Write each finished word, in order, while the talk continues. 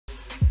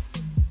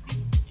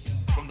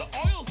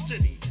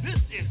City.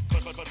 This is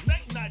Connect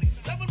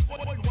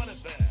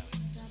 97.1 FM.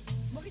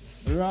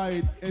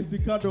 Right,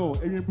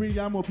 Esikado, and you bring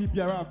Yamo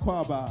PPR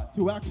Kwaba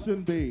to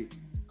Action Bay.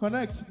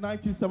 Connect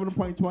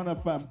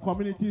 97.1 FM,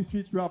 Community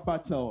Street Rap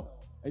Battle.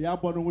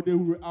 Ayabon with the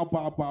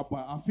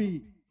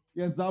Afi.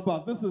 Yes,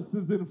 Abba, this is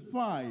season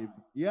 5.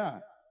 Yeah,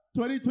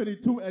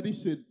 2022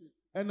 edition.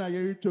 And I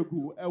hear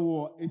Chogu,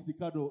 Ewo,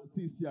 Esikado,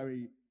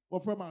 CCRE. Or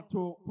from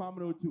Anto,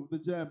 Pamelo to the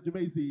Jam,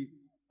 Jamaisi.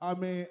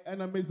 Ame,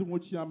 and amazing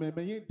watch Yame,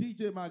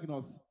 DJ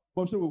Magnus.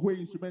 Bosho with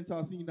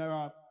instrumental singing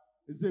era.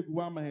 Zeg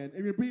Wamahan.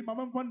 And you bring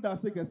Mama Wanda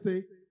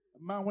say,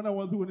 man, when I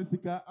was doing this,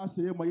 I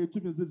say, my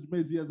YouTube is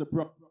Jamaisi as a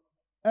prop.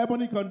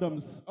 Ebony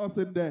condoms, us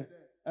in there.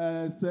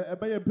 Say,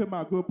 Ebony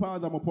Pema, go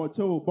pause, I'm a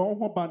porcho, bon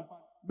hoban,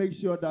 make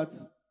sure that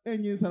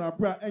engines and a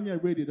bra, and you're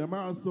ready. The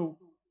man so,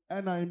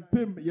 and I'm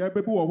Pim, ya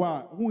baby,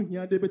 who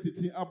here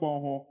debating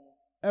about her.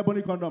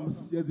 Ebony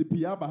condoms, yes, the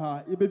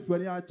Piabaha, even if you're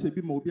not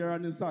Chebi Mobiara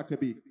and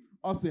Sakabi.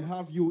 Also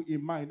have you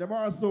in mind. The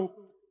man so,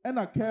 and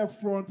a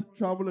Carefront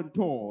travel and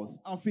tours.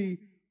 Afi,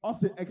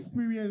 also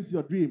experience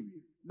your dream.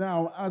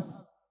 Now,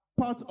 as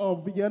part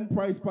of the end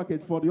prize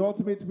package for the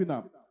ultimate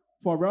winner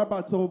for Rap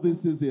Battle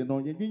this season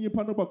on Yenyi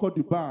Panobako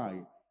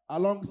Dubai,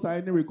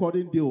 alongside a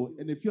recording deal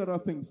and a few other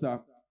things.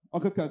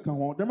 Okay,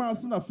 the man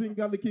soon a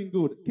finger looking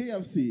good.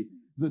 KFC,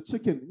 the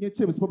chicken, nye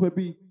chips, Papa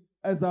B,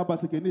 as our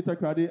Basakanita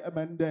Krade,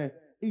 and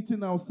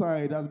eating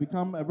outside has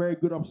become a very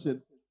good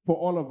option for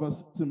all of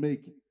us to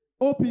make.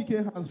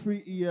 OPK has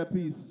free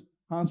earpiece,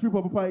 hands free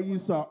Papa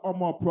user, or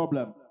more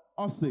problem.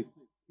 Also,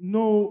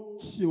 no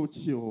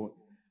chill.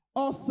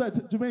 All set,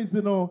 Jermaine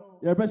Zino,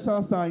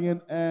 Yabesha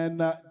Sayan,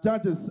 and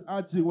judges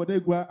Aji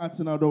Wadegwa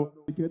Atinado.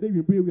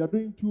 We are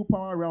doing 2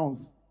 power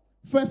rounds.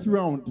 First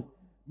round,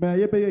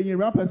 Mayebe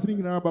rapper singing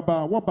in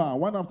Arababa, Waba,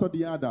 one after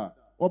the other.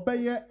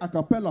 Obey a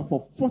cappella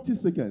for 40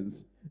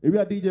 seconds. If we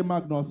are DJ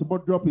Magnus,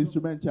 about drop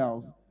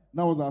instrumentals.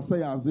 Now, as I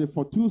say, as if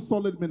for 2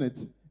 solid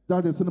minutes,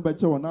 judges in the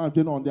Becho are now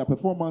doing on their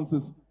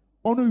performances.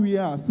 Only we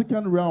are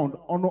second round,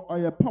 on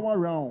a power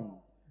round,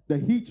 the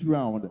heat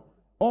round.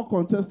 All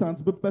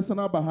contestants be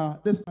personal baha.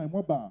 This time,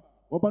 Waba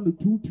no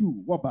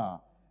 2-2,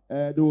 Waba.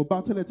 They will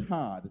battle it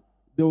hard.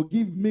 They will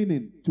give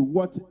meaning to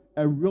what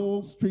a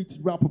real street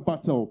rap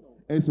battle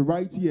is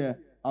right here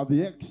at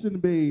the Action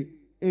Bay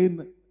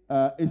in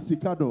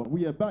Esikado.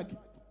 We are back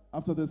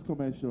after this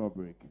commercial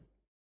break.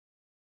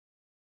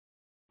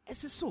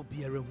 Ese so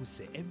biara hu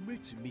se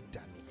emre to me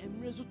dane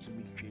emre zo to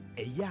me twem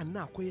eya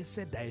na akoye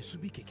se dae so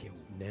bi keke hu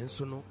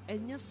nanso no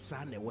enya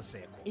sa na ewo se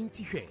ko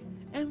enti hwe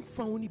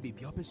emfa woni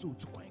bebi opese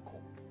otu kwan ko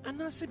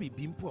anase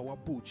bibi mpo a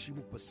wabo chi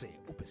mu pese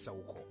opese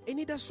wo ko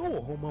eni da so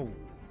wo homa wo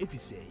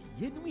efise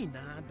yenum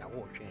ina da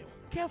wo twen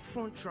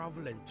Carefront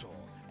travel and tour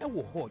e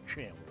wo ho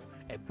twen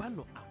e ba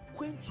no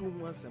akwantu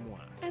ho asem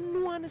a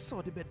eno ane se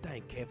ode be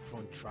dan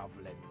Carefront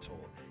travel and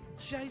tour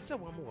jai se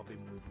wa mo be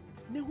mu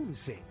ne hunu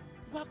se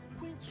what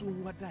point to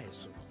what die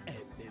so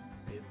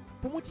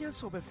Pomotian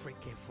sober free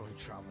Carefront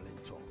travel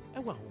and tour.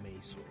 Ewa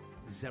home so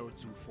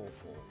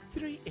 0244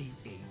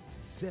 388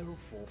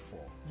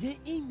 044. Ye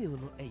email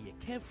no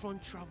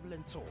Carefront travel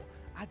and tour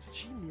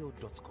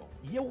 @gmail.com.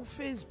 Ye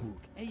Facebook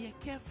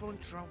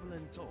Carefront travel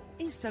and tour.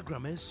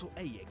 Instagram and so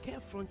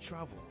Carefront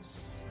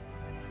travels.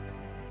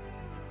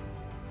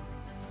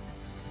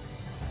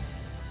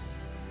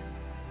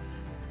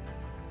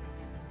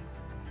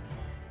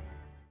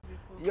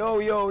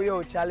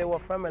 Yo, Charlie,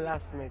 what from my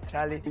last mate,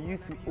 Charlie, you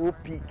used to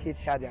OPK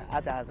charger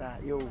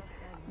at yo,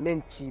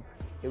 men cheap,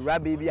 a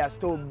rabbit, I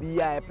stole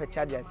BI per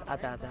chargers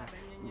at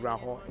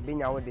Raho,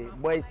 being our day.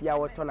 Boys, ya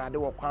what on I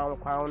do a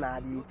crown,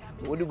 Adi,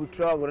 would you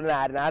trouble, and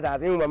I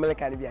think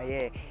American be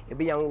a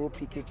be young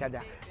OPK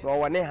charger, no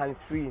one hands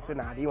free, so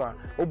now you want,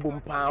 oh boom,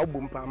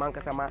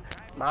 Mancasama,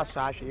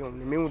 Masash, you,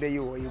 the middle day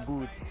you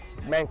good,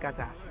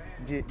 Mancasa.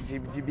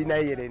 Jibina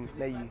yeren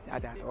na yi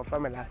ada or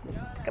from last name.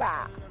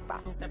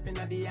 Stepping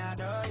at the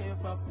other you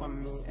for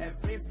me.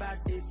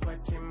 Everybody's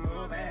watching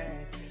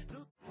movie.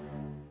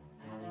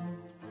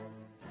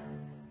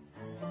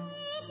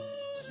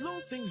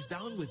 Slow things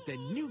down with the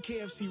new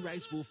KFC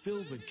rice bowl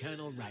filled with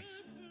kernel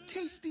rice,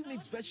 tasty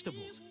mixed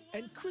vegetables,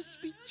 and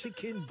crispy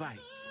chicken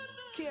bites.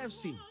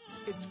 KFC,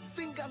 it's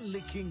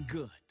finger-licking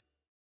good.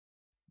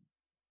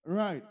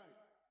 Right.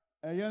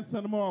 Yes,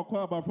 and more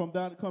about from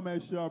that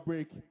commercial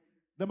break.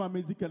 The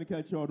music can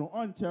catch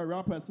on chair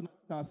rappers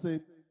can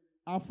say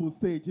full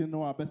stage in no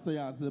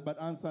abesayas, but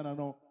answer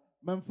no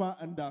Memphis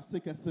and the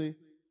sick say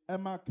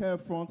Emma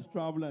Carefront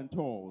travel and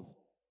tours.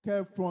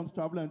 Carefront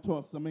travel and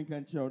tours, some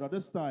can share at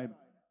this time.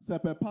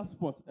 Sepe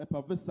passport,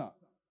 a visa.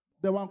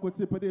 The one could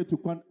say to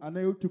con and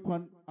able to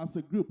con as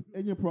a group,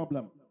 any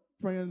problem.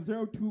 Friend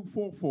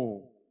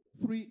 0244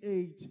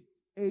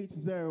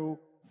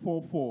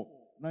 388044.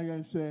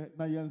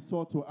 Nayan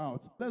sort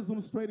out. Let's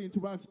zoom straight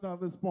into action at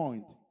this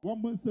point.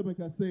 One more step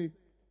can say,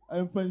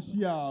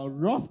 Fanchia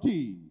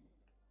Roski.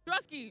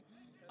 Roski,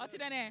 what's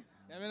it in I'm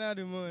not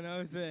the moon, I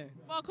was saying.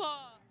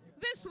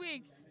 This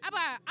week,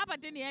 Abba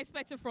didn't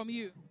expect it from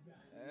you.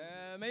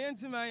 My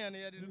auntie Maya,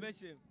 the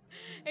best.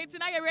 It's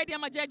now you're ready,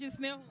 I'm a judges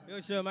now. Yo,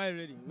 sure, my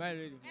ready.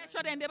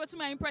 Sure, then they were to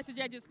my impress the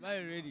judges. My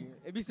ready.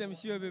 It be some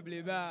sure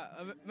baby,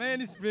 but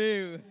man is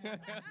spray.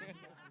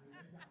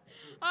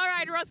 All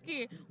right,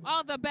 Roski,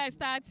 all the best,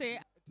 Tate.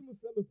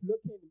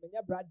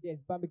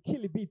 Brothers, but me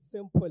kill it beat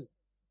simple.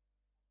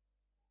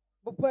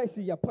 But I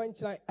see your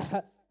punchline.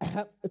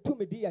 To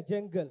me, dear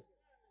jungle.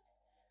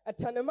 A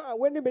tanama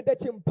when me the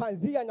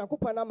chimpanzee and a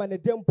coupanam and a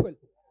dimple.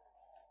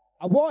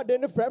 A word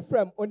in a friend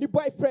from only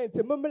boyfriend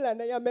to Mumla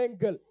and a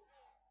mangle.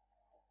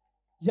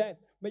 Yeah,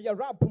 may your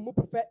rap mu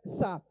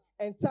professor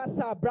and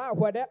Tassa Bra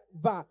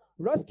whatever.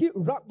 Roski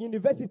Rap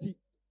University.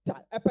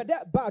 Ta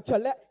epadet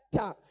bachelor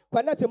ta.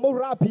 Kwanate mo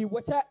rapi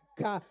wacha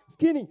ka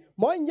skinny.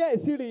 Monja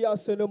is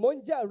serious so no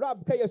monja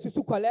rap kaya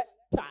susu kwale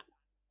ta.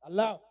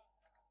 Allah.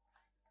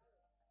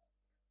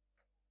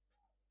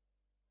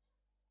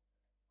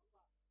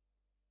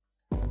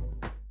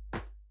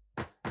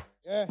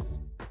 Yeah.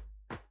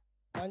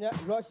 Anya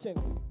Russian.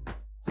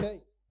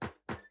 Take.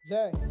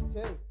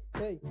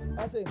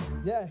 I say,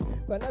 yeah.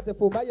 Kwanate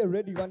for my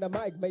ready on the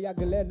mic. May I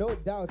glare no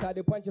doubt. I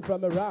the punch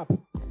from a rap.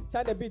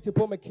 China beat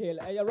to me kill.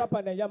 And your rapper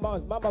and your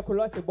mouth. Mama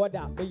Colossi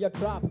border. May your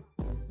trap.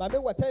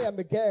 Mami what tell you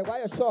me gay.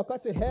 Why you shock?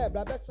 Cause it hair.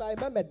 Blah try.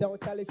 Mama don't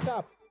tell it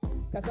sharp.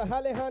 Cause a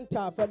Harley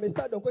Hunter from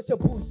Mr. Don't push a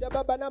push.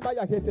 Shabba number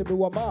you hit me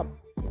warm up.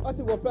 I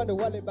see what friend the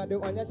wallet but the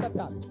on your shut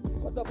up.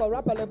 What talk a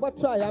rapper le but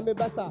try. I'm a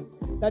bassa.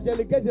 That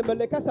jelly gets him a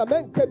lekasa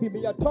men kebi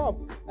me your top.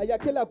 And your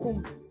killer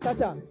kum.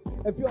 Tata.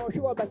 If you are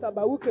sure bassa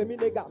ba wuke me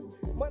nigga.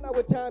 Man I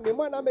will time me.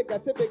 Man I make a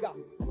bigger.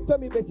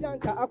 Tommy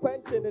Messianka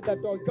aquentin the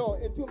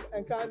dog into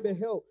and climb the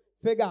hill.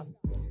 Figure.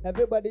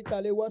 Everybody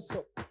tell you what's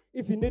up.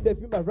 If you need a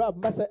film rap,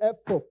 Master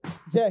F4.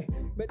 Yeah,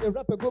 make the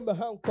rapper go my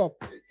handcuff.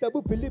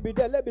 Sabu Philippi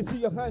there, let me see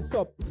your hands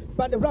up.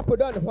 But the rapper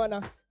don't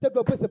wanna take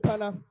no pussy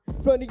panna.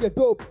 Front your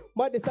dope.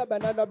 Monday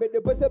Sabanana, but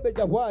the pussy be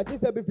jawa. This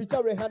will be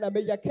featuring Hannah,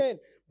 may ya can.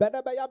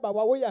 Better by Yaba,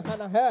 what ya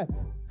Hannah hair.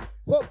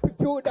 Hope you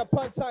feel the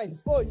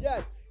punchlines. Oh,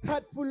 yeah.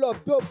 Heart full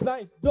of dope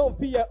lines. Don't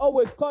fear,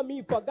 always call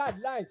me for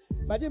guidelines.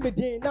 My Jimmy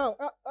Dean now,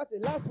 I say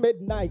last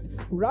midnight.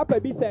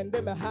 Rapper be send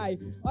them a high.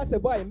 I say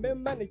boy,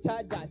 men man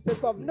charger. Say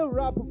of no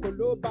rap for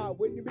low bar.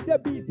 When you be the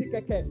beat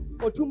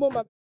keke. Or two more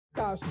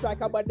car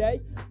strike about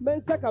day.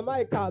 Men saka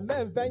my car,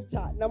 men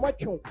venture. Now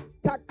what you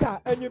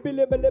kaka and you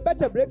believe the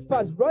better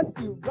breakfast.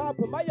 Rusky rap,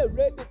 my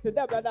ready to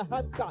them and a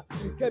hunter.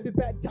 Can be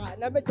better.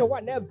 Now make you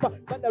one ever.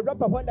 But the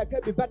rapper one that can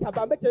be better.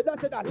 But make you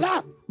not say that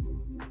laugh.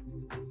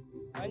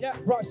 And yet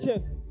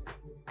Russian.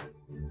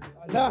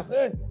 Allah,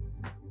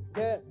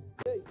 yeah,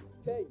 take.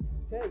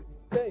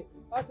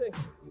 I say,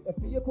 if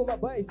you come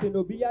by, say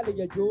no be ali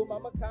ya Joe,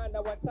 Mama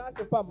Kana, what's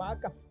us for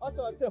Maka?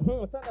 Also, I say,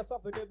 son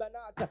of the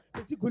banata.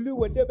 It's Gulu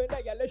with them and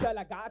I let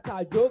like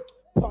a joke.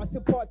 Posse.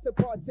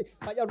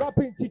 And you're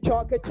rapping to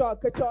chalk. I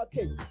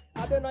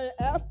don't know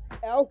F,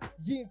 L,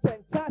 G,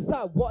 10,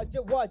 Tassa, watch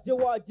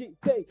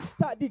it, take.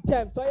 Taddy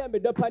time, so I am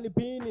the penny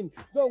beaning.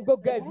 Don't go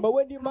guys, but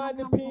when you mind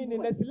the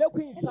pinning, as the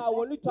queen saw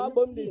when you talk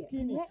about the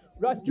skinny.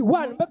 Rusky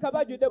one, back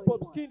about you the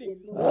pop skinny.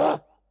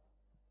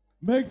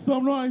 Make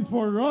some noise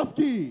for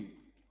Rusky.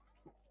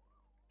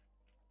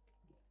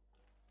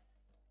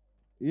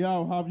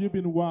 Yeah, have you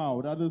been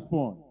wowed at this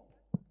point?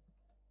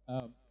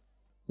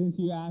 Since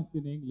you asked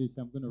in English,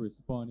 I'm going to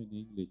respond in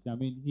English. I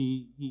mean,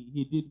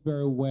 he did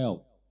very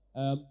well.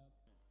 And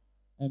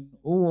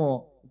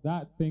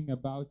that thing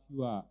about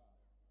you are,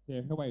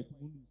 say,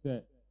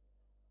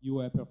 you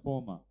were a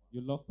performer.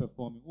 You love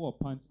performing.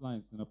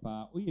 Punchlines in the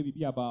past. You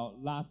be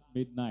about last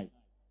midnight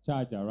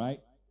charger, right?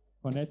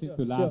 Connecting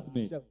to last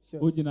mid.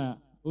 Ujina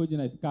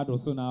Scado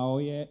so now,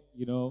 you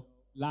know,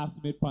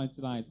 last mid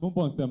punchlines. Well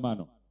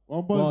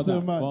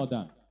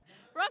done.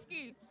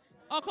 Roski,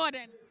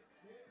 Okorden.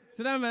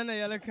 So that man,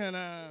 you're like,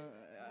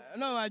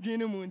 no, I dream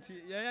the moon.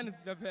 Yeah,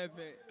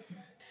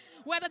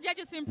 Were the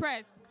judges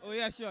impressed? Oh,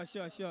 yeah, sure.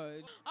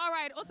 All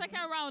right,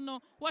 second round,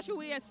 no. What should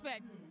we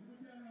expect?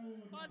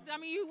 Because, I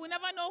mean, you will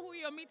never know who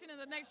you're meeting in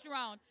the next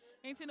round.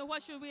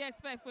 What should we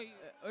expect for you?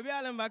 Obi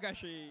Allen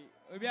Bakashi.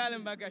 All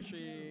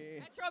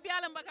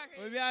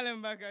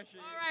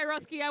right,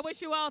 Roski, I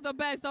wish you all the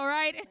best, all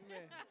right?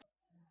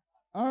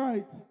 All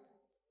right.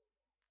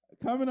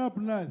 Coming up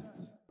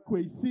next,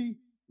 Kwesi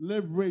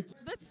Leverage.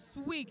 This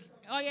week,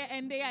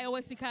 and they are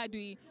always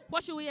Sikadui.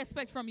 What should we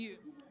expect from you?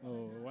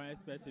 Oh, I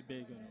expect a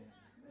big,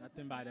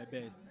 nothing but the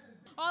best.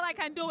 All I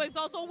can do is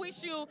also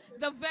wish you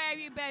the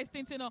very best,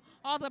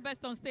 all the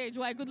best on stage.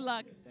 Well, good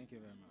luck. Thank you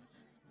very much.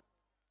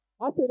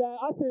 I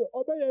say,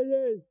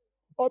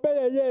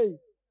 obey ye.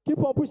 Keep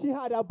on pushing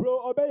harder,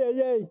 bro. Obey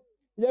ye.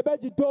 You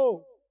bet you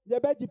do. You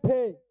bet you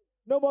pay.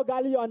 No more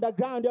galley on the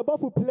ground. You're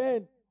both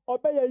playing.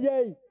 Obey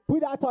ye.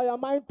 Put that on your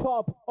mind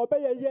top.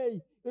 Obey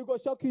ye. You go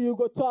shock you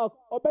go talk.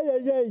 Obey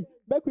ye.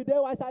 Make we day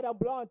one side and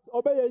blunt.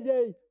 Obey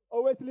ye.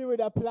 Always live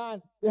with a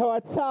plan. You're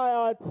a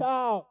town.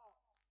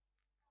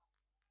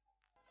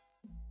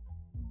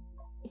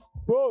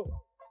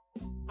 Bro.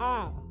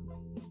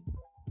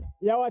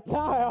 You're a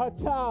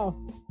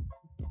town.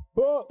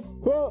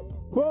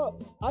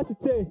 I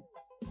say,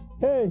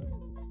 hey,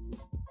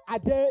 I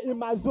day in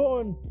my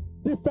zone,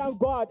 different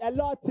God, a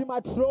lot in my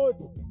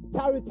throat.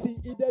 Charity,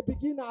 it they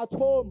begin at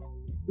home.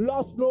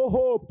 Lost no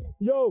hope.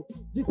 Yo,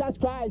 Jesus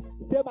Christ,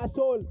 save my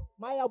soul.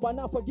 Maya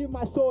Wana, forgive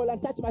my soul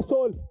and touch my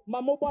soul.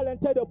 My mobile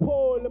and the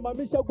pole, my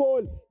mission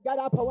goal. Got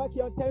up and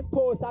working on 10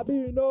 toes, I be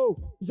you know.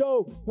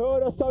 Yo,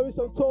 heard the stories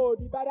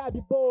untold. You better be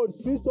bold.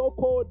 Street so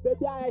cold,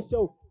 baby I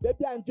show.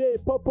 Baby and J,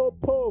 po.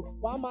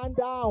 One man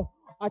down.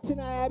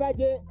 Achina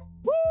Yabaje.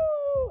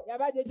 Woo!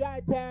 Yabaje dry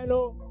 10.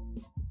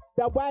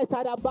 The boys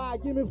had a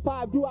bag, give me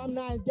 5, do I'm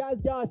nice.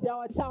 Girls,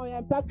 our town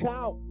and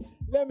background.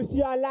 Let me see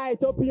your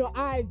light, open your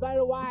eyes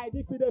very wide.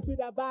 If you don't feel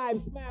the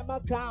vibes, smell my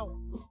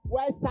crown.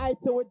 West side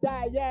till we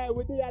die, yeah,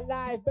 we be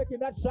alive. Making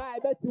that try,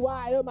 bet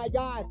why, oh my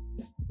God.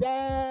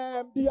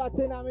 Damn, do your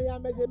thing, I mean,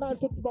 I'm a man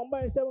took to my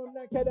mind, 7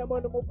 men carry them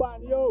on the mobile.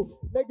 Yo,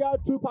 they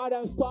got true power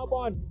and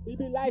stubborn. It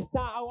be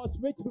lifestyle, I was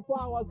rich before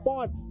I was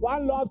born.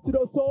 One love to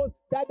the souls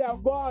that they're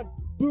gone.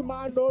 Do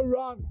man no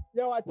wrong,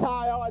 yo, a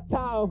town.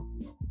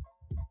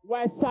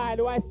 West side.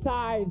 Yo, a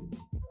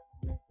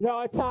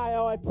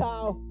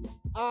town.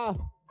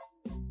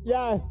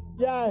 Yeah.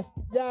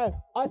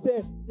 I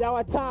say, yo,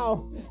 a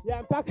town.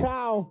 Yeah,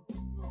 background.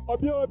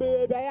 Obio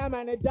baby, I am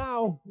on it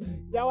down.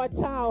 Yo, a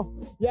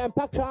town. Yeah,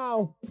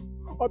 background.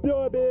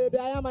 Obio baby,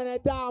 I am on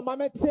it down.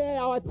 Mama say,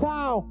 yo, a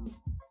town.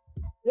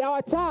 Yo,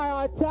 a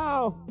town.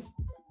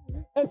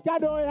 It's got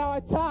to yo,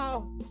 a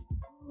town.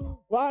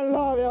 One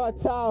love, yo, a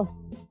town.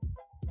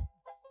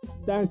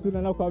 Thanks to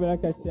the local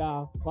America.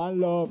 One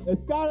love.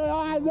 It's got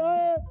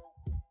to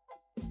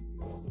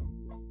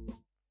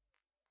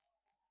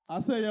I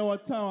say your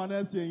town and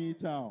that's your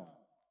town.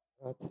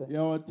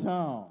 Your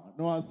town.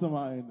 No answer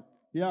mine.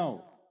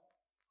 Yo.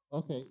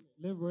 Okay,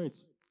 leverage.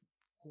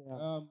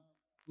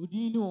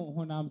 Udino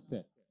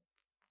Honamse.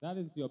 That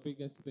is your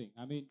biggest thing.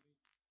 I mean,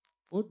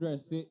 O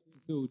dress it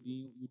so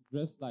you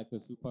dress like a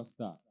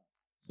superstar.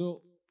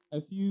 So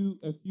a few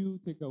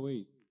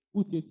takeaways.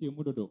 Utieti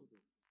Mudodo.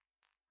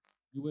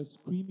 You were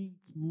screaming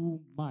too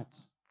much.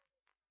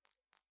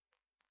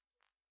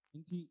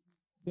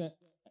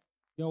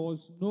 There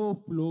was no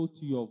flow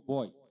to your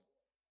voice.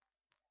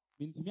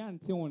 Because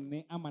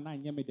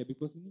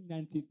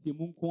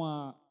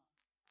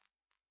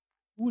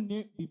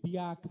une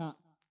bibiaka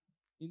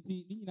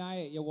inti ni na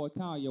your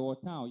town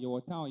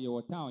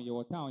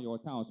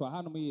so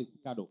how no me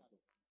sikado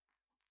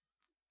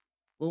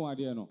oh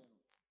idea no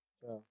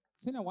sure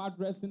say na what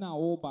dress na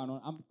over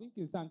no I'm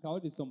thinking sanka all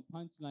the some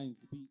punchlines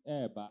be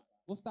air but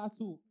we'll start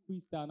to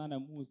freestyle na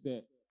mu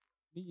say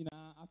ni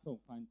na atom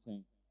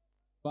punching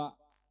but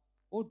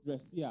o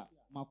dress here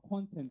my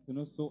content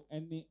no so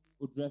any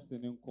o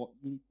dressing in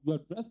you're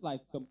dressed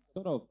like some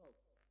sort of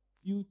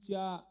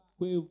future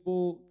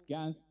Quavo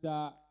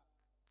gangster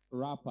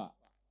rapper.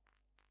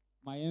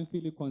 My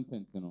Enfili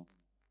content, you know.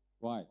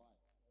 Why?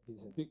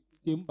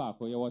 Timba,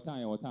 your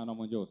time, no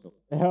more Joseph.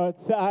 So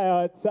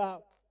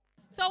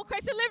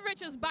Kwesi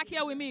Leverage is back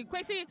here with me.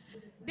 Kwesi,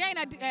 they're in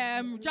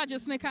a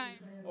judges snake eye.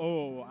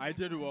 Oh, I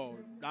did well.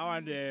 That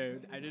one there,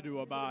 I did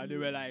well, but they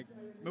were like,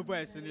 my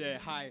voice in the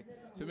high,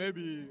 so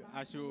maybe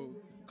I should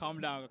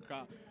calm down.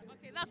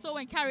 Okay, that's so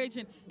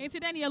encouraging. Ain't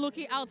it then you're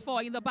looking out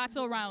for in the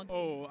battle round?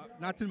 Oh,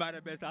 nothing but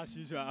the best as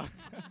usual.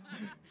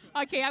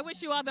 Okay, I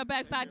wish you all the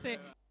best at it.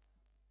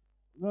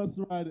 That's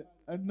right.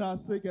 And now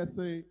say,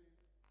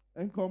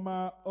 and come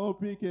out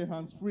OPK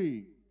hands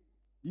free.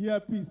 Yeah,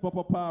 peace,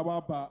 Papa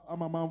Baba.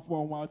 I'm a man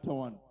for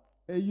 1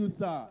 Hey, you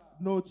sir,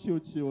 no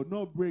chill,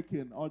 no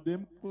breaking, or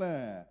them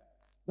clear.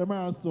 The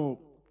man so,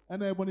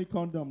 and everybody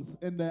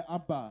condoms in the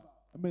abba.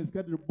 I mean, it's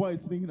got the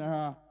boys singing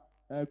her,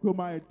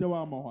 Kroma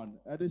Dewa Mohan,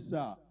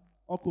 Edisha.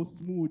 Oko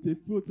smooth, it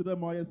feel to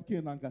them on your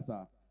skin,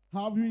 Ankasa.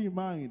 Have you in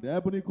mind,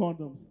 Ebony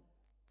Condoms,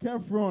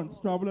 Carefront,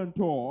 traveling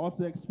tour,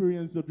 also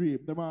experience your dream,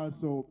 the man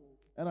so,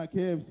 and a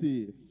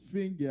KFC,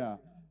 finger,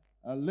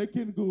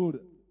 looking good.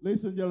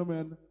 Ladies and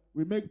gentlemen,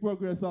 we make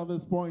progress at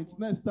this point.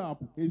 Next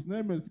up, his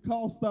name is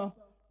Calstar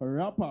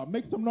Rapper.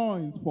 Make some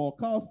noise for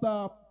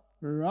Calstar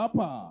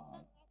Rapper.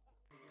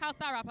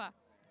 Calstar Rapper,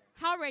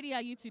 how ready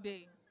are you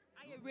today?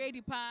 Are you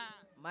ready, pa?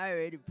 Am I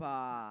ready,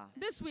 pa?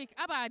 This week,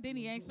 Abba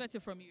Adeni, I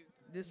expected from you.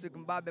 This week,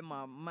 Mbabe,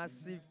 my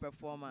massive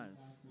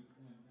performance.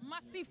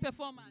 Massive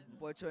performance.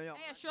 Pochoyon.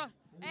 Sure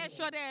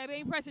they're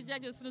being impressive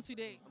judges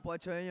today.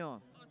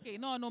 Pochoyon. Okay,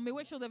 no, we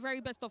wish you the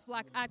very best of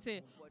luck at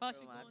it. While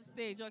she go on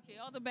stage. Okay,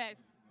 all the best.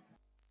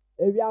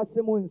 If you are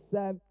Simon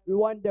Sam, we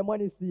want the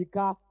money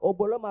seeker.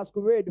 Obolo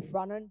masquerade,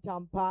 Franan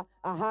Tampa.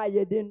 Aha,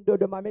 ye didn't do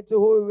the mammy to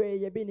hurry,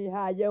 ye bini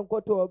high, young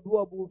koto,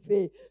 blue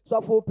buffet.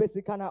 So for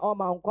Pesicana,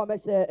 Oma,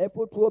 commercial, a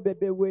put to a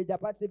baby with the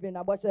party in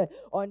a bush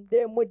on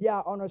de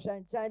Mudia on a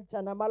shan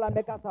and a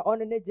malamecasa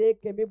on a J.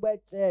 Can be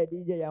wet,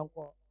 DJ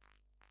Uncle.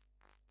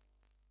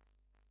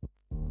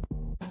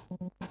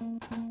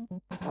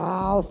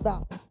 I'll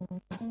stop.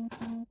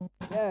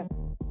 Yeah.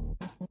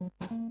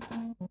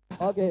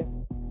 Okay.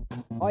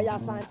 Oya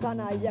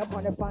Santana, yeah,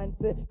 on the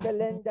fancy.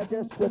 Calendar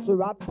just switch to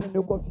rap in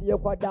the coffee,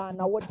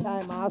 Quadana, what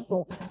time I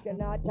saw.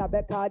 Cannot have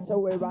a catcher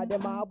where Rade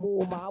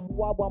Mabu,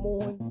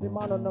 Mabu,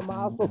 Timon on the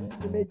Maso,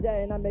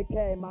 Timija, and I make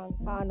a man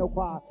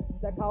canokwa.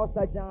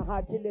 Sakausa Jan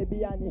Hakile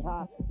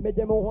Bianiha,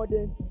 Medemo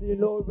Hodin,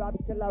 Silo, Rap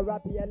Killer,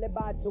 Rap,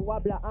 Yelebat,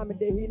 Wabla, I'm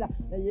the healer,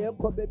 the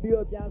Yoko Baby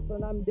of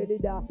Janson, I'm the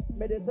leader.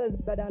 Medicines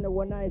better than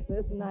one night,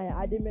 says nine.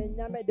 I didn't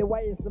make the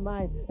way is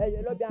mine.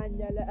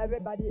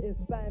 Everybody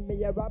inspire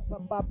me, a rap,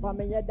 papa,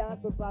 me, a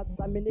dancer,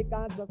 some mini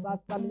cancers,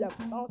 some young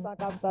bounce,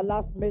 a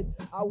last mate.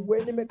 I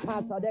win me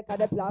cancer, they can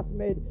the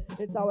plasmid.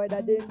 It's our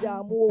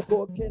danger, move,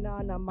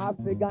 Kinana,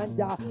 Mafi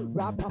Ganja,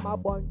 rap, my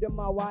bond,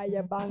 my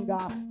wire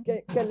banga,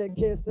 kill a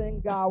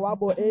kissing,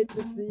 wabo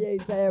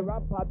 858, a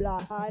rap, blah,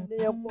 hard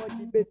near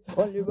 40 bit,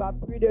 only rap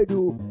we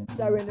do.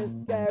 Sharing is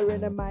scary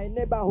in my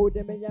neighborhood,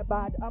 me a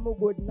bad, I'm a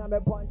good, I'm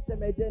a point,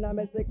 I'm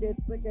a second,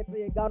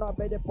 gone up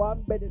at the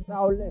pump, but it's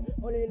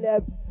only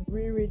left,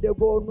 we read the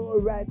go, no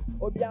right,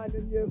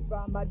 Obiano new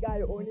from my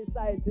guy, only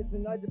side, it's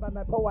not by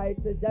my power,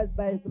 it's just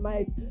by his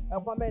might, a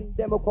common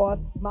democrat,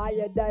 my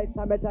diet,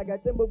 I'm a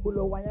target,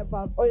 below, one year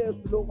fast, oh, you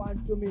slow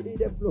one to me, eat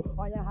the blue,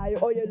 on your high,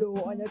 oh, you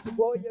low, on your to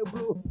go, you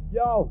blue,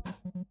 yo,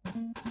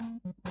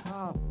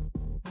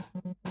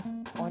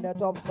 on the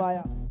top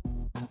fire.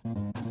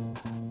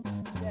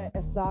 Yeah,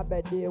 it's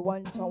Saturday,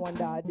 one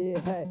day,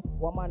 hey,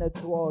 1 man or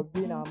 2 of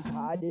Binam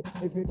party.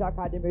 If you talk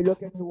at me,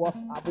 look at you,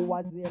 Abu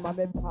Wazim, I'm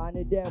a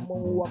panny, them,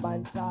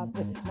 Banchas,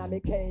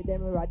 Namike,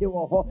 them,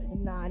 Radio,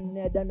 None,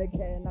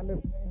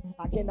 them,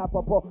 I cannot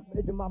pop,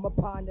 the mama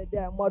panny,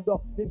 them, mother,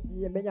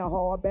 50 million,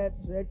 how about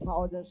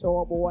 3,000 show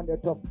on the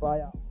top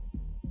fire.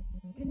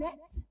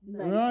 Connect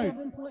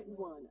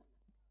 97.1.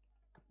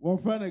 One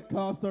friend, a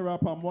caster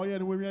rapper, more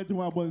than we had to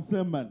have one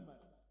Simon.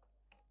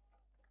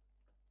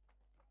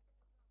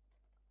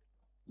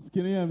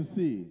 Skinny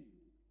MC.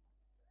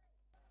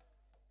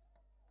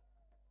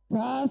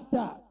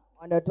 Caster.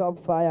 On the top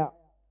fire.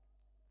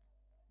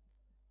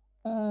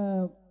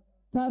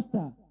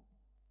 Caster.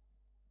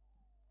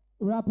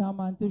 Rapper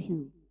man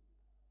tissue.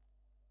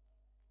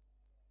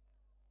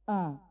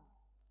 Man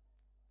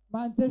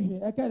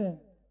tissue. Academy.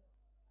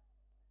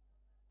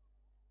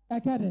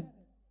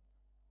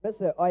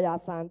 Mr. Oya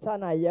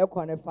Santana, ye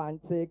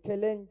fancy,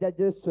 killing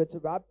judges switch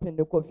rap in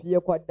the coffee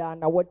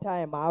quadana, what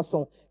time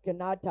also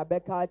cannot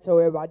tabeka to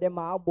a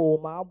rademabo,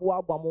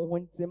 Mabu,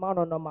 Bamuntiman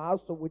on the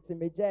mouse with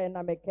me, Jane,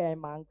 and make a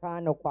man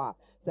canokwa,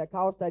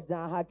 Sakausta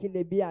Jan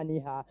Hakile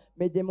Bianiha,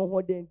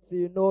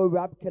 Medemohodin, no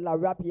rap killer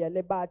rap,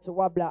 Yelebat,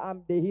 Wabla,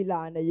 I'm the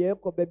healer, and a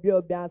Yoko baby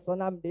of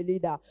Bianson, I'm the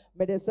leader.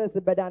 Medicines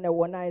better than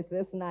 1 night,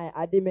 says 9.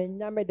 I didn't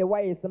yame the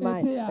way is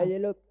mine.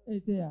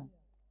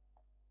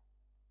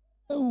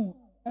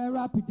 A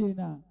rap day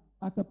now,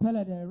 a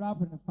cappella de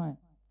rap in the fine.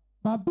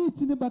 But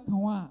beats in the back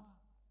one.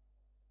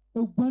 A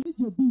bunny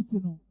your beat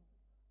no.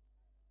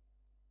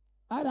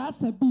 I'd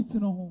ask a beat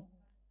no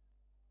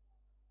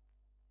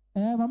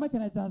home. Mamma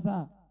can I tell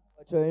her?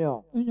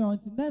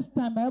 Next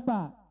time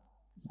ever.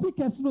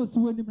 Speakers no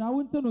swim, I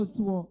won't know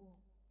so.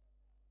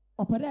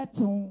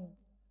 Operate on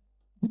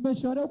the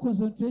measure of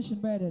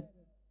concentration better.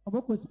 A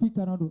book was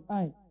speaker on the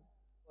eye.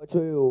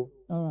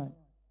 All right.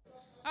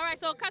 All right,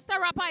 so Caster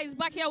Rapper is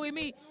back here with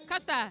me.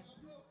 Caster,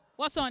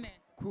 what's on it?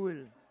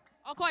 Cool.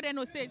 Okay,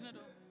 no stage,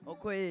 no.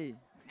 Okay.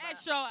 Hey,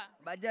 sure.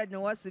 But judge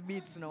no what's the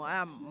beats no. I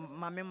am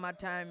my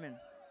timing.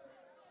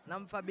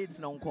 Nam for beats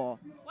no call.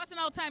 What's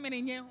now timing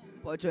in here?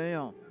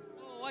 Pocho.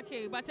 Oh,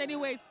 okay. But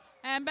anyways,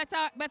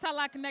 better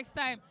luck next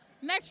time.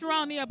 Next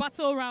round here,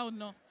 battle round,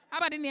 no. How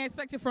about any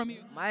expected from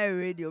you? My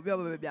radio,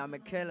 baby, I'm a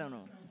killer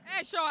no.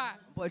 Hey, sure.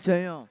 Pocho.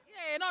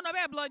 Yeah, no,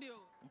 bad blood you.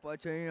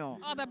 Pocho.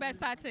 All the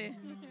best, Tate.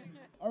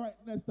 All right,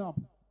 next up.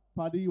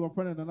 Paddy, your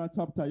friend in another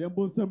chapter. You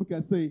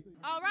can say.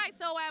 All right,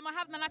 so I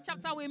have another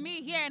chapter with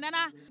me here.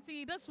 Nana,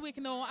 see this week,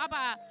 no,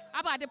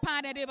 about the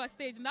pan at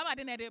stage. No, about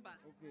the neighbor.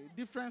 Okay,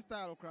 different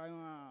style of crying.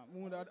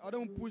 I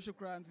don't push a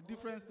cry. It's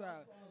different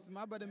style. It's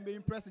my body being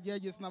impressed. Yeah,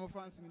 just now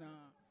fancy now.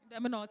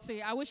 Let me not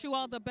say. I wish you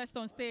all the best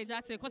on stage. I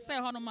say, cause say,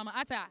 honor, mama,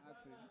 ata.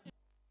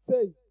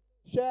 Say,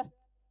 share,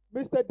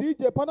 Mr.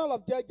 DJ, panel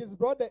of judges,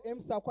 brother M.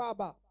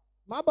 Sakwaba.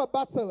 Maba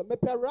battle, me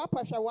pe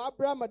rapper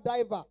shawabra ma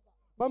diver.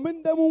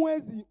 Maminda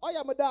muwezi,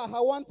 oya mada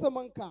hawanta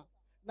manka.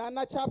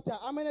 Na chapter,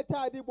 amene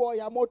tadi boy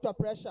ya motor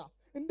pressure.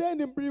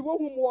 Then in briwo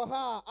hum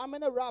waha,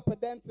 amene rap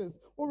dentist.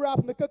 U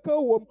rap ne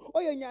kakao wom,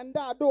 oya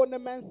nyanda do ne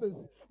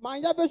menses.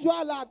 Man ya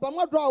visual art, but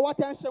ma draw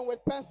attention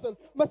with pencil.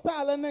 Ma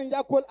style and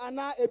yakul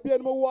ana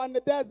ebien mo one the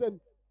dozen.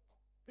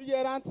 The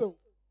year answer.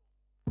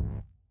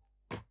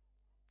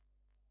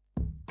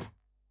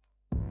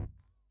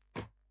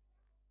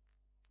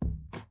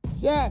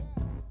 Yeah.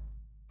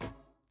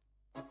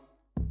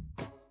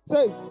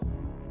 Say.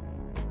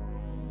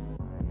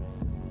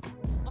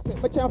 I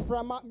said, Machan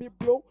Frama, me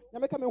blow,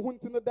 Yamaka me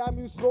hunting the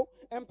damn slow,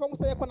 and from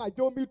say, I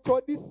do me throw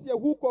this year,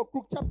 who call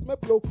crook chap me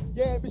blow.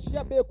 Yeah,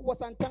 Bishia Beck was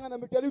Antana,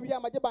 and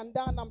Majaria,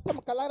 Majabandan, and Tam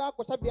Kalara,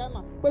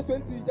 Koshabiana, West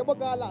 20,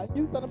 Jabogala,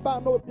 Instant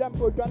Bar, no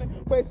Bianco, Johnny,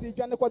 Quasi,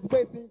 Johnny was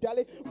basing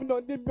Jolly, we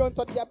don't need me on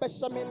to the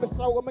Abeshaman,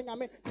 Mr. Woman, I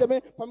mean,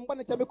 Jimmy, from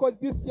one because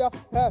this year,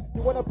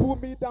 you want to pull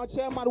me down,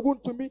 chairman,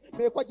 wound to me,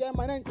 make what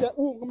German and chat,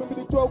 maybe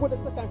the 12 with a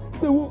second,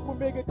 the who could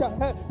make it,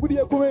 would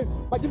you go in,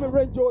 but Jimmy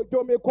Ranjo,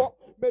 Joe make up,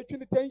 making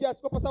the 10 years,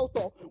 Papa South.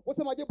 What's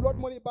my blood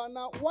money by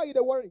now? Why you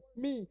worry?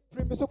 Me,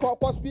 free me so called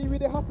cause we with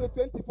the hustle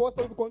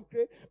 24/7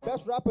 concrete,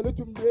 best rapper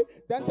to me,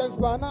 then thanks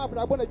by now, but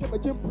I want to get my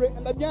gym break,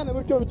 and I'm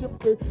going to gym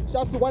break.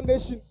 Shouts to One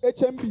Nation,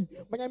 HMB,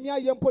 Miami, I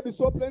am put the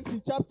so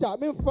plenty chapter, I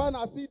mean, fun,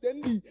 I see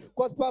Dendi,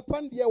 cause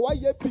Papa, dear,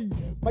 YAP,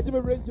 my Jimmy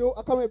Ranjo,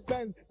 I come with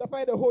plans, the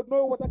fight the whole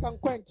know what I can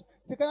quench.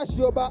 Sikana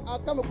Shoba, I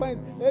come with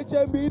plans,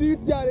 HMB,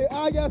 this year,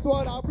 I just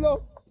want to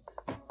blow.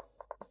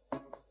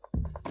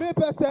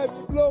 Paper said,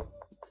 blow.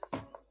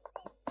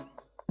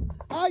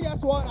 I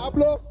just want to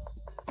blow.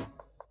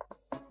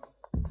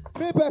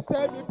 Paper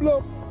said, me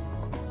blow.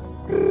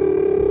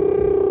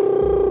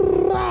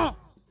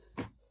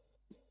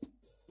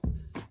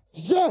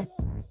 Yeah.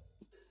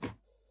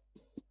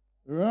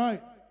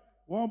 Right.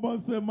 One more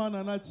say man,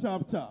 another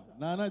chapter.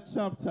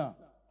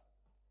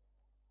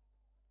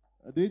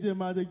 DJ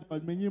Magic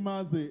George, me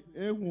maze,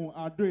 ehu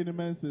ado in the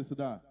menses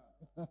that.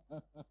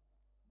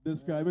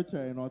 Describe it,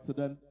 you know, to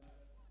then.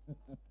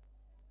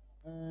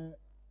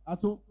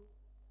 Ato,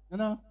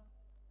 Nana,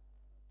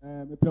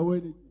 me pure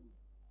energy.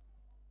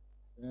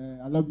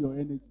 I love your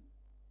energy.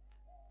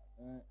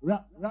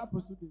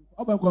 Rappers today,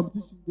 urban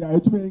competition, they are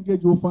to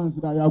engage your fans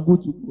that you are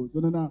good to go. So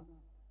Nana,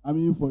 I'm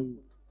in for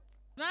you.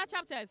 Nana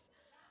chapters.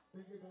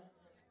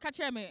 Catch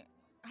me.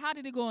 How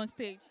did it go on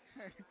stage?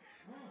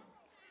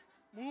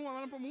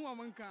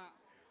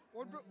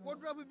 What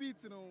drop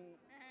beats, you know?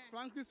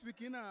 Frankly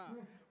speaking,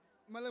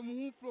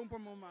 Malamu from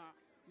Mama,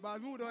 but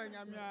who don't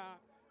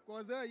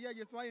because yeah,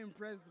 just why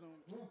impressed them.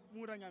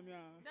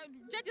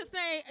 Judges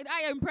say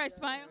I am impressed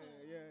by you.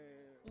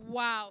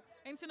 Wow.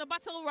 Into the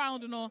battle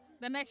round, no,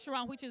 the next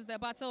round, which is the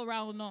battle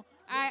round, no.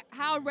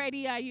 How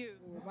ready are you?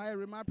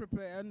 My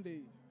prepare and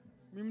day.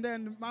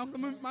 Then my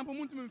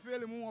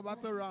fail more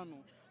battle round,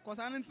 because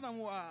I didn't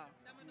know.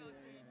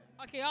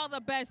 Okay, all the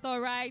best, all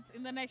right,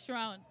 in the next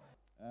round.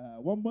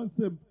 One month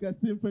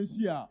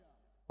Simfenshia,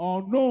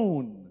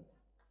 unknown.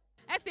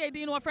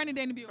 SAD, no friend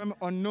in the I'm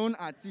unknown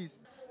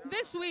artist.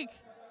 This week,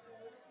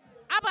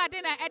 about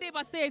dinner,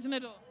 Edinburgh stage,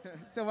 no.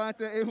 So when I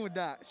say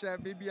that, shall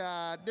be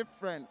a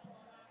different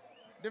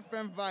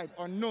vibe,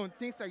 unknown,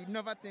 things that you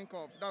never think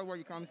of. That's what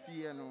you come see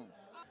here, no.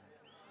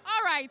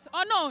 All right,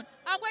 unknown.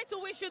 I'm going to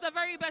wish you the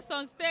very best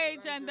on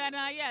stage, and then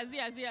yes.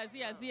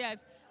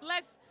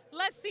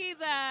 Let's see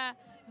the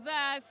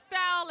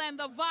style and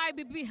the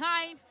vibe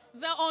behind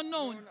the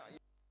unknown.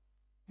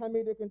 Hand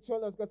me the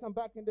controllers because I'm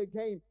back in the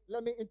game.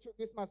 Let me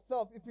introduce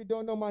myself. If you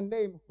don't know my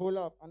name, hold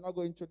up. I'm not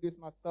going to introduce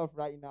myself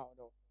right now,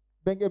 though.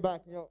 Bring it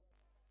back, yo.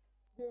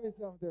 Give me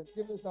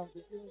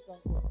something.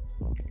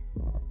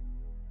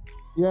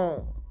 Yeah.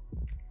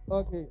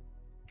 Okay.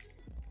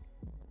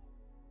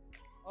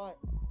 All right.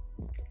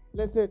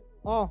 Listen.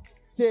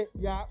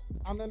 Yeah.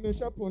 I'm a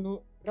Misha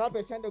Puno.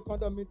 Rabbe Shande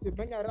Condomiti.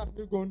 Menya rap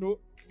me go no.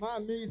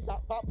 Mami sa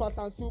papa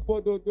san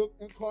supo do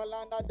in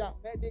Colana da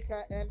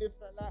medica and the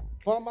fella.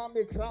 Mama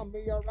me cram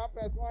me your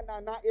rappers one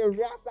and na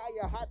erasa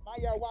your hat my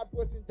what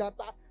was in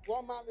jata.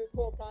 One man me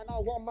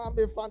Kokana, one man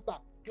me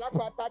Fanta. Black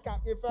Pataka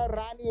if a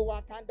Rani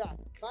Wakanda.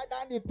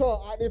 Madani to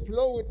and the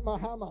flow with my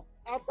hammer.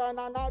 After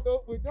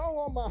Nanado, we don't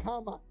want my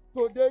hammer.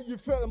 Today you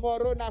feel more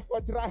rona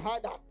for try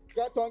harder.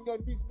 Get on your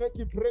knees, make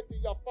you pray to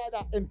your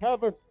Father in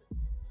heaven.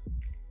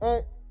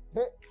 Hey,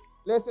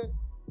 listen.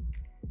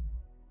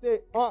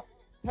 Say,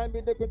 hand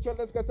me the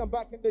controllers because I'm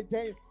back in the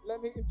game.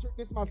 Let me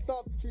introduce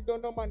myself if you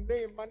don't know my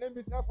name. My name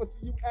is FOCUS,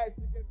 you can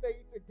say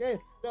it again.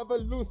 Never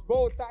lose,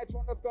 both sides,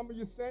 one that's coming,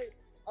 you say.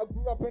 I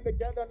grew up in the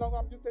ghetto, now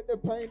I'm used to the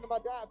pain. My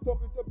dad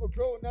told me to be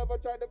grow, never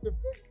try to be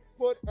fake.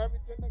 Put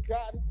everything in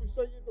God, He will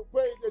show you the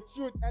way, the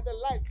truth, and the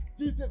light.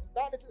 Jesus,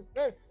 that is His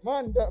name.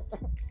 Manda.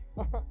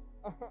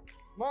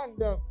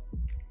 Manda.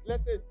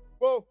 Listen,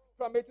 whoa,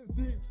 from A to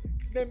Z.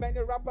 Name any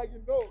rapper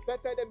you know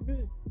better than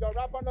me. Your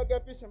rapper not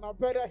get vision, my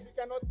brother, he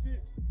cannot see.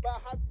 But I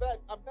had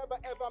best, I've never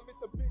ever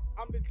missed a beat.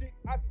 I'm legit,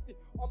 as you see.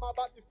 On my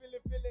body, feeling,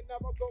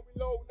 never going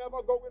low,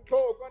 never going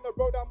broke. On the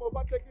road, I'm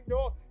overtaking you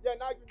all. Yeah,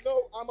 now you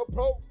know I'm a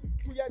pro.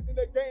 2 years in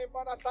the game,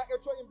 but I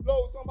started throwing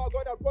blows. Oh my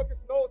God, I broke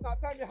his nose. Now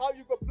tell me how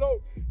you go blow.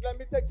 Let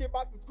me take you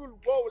back to school.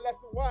 Whoa,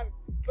 lesson 1.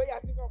 But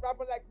I think a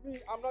rapper like me,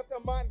 I'm not a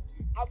man.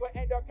 I will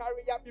end your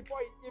career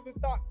before you even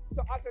start.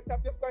 So ask yourself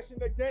this question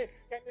again.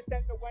 Can you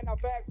stand me when I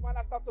vex? When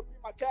I start to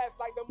beat my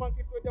chest like the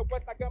monkey to the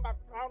west, I got my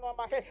crown on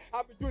my head.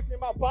 I'll be using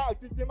my ball,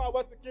 teaching my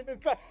words to Guinness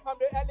back. I'm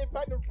the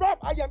elephant in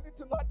rap. I am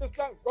into not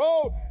understand.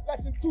 Bro,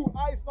 lesson 2,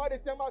 I is not the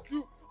same as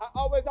you. I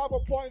always have a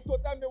point, so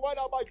tell me what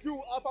about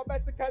you?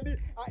 Alphabetically,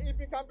 I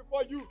even come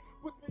before you.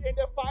 Put me in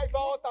the 5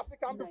 hours, I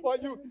come before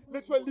you.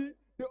 Literally,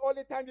 The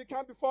only time you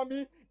come before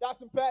me, that's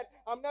in bed.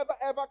 I'm never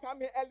ever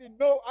coming early.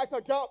 No, I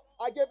said, girl,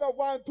 I gave her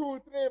 1,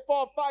 2, 3,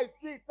 4, 5,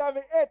 6,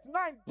 7, 8,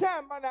 9, 10.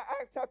 Man, I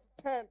asked her to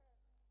 10.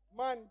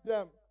 Man,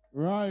 them.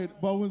 Right,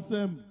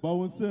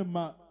 Bawunsem,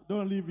 ma,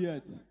 don't leave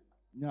yet.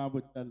 Yeah,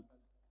 but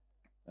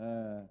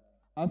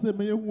I said,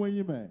 may you win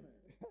you, man.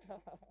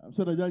 I'm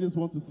sure the judges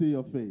want to see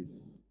your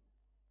face.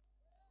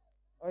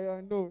 Oh, yeah,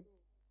 no.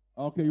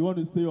 Okay, you want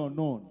to stay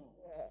unknown?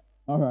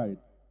 All right.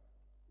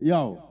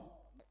 Yo.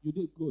 You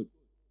did good.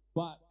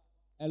 But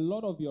a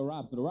lot of your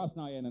raps, the raps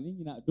now,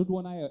 don't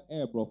want to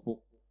air, bro.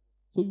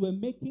 So you were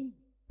making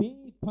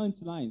big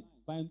punchlines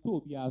by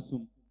Toby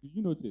Asum. Did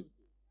you notice?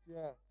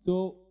 Yeah.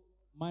 So,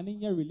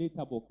 Maninya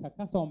relatable.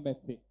 Kakasa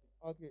Ombete.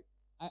 Okay.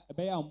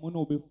 Beya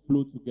Mono be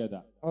flow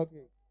together.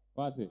 Okay.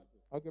 That's it.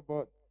 Okay,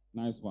 but.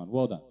 Nice one.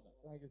 Well done.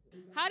 Thank you, sir.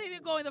 How did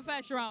it go in the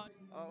first round?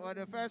 Well,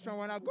 the first round,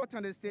 when I got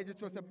on the stage,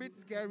 it was a bit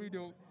scary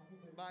though,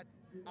 but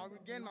I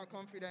regained my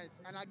confidence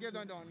and I gave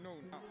them the unknown.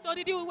 So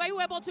were you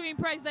able to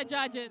impress the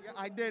judges? Yeah,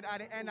 I did. At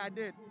the end, I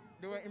did.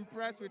 They were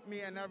impressed with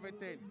me and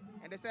everything.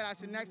 And they said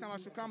next time I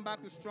should come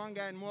back with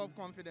stronger and more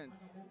confidence.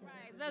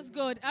 Right, that's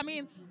good. I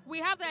mean, we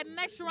have that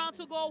next round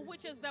to go,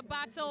 which is the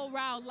battle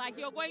round. Like,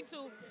 you're going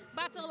to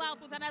battle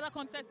out with another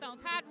contestant.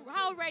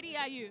 How ready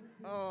are you?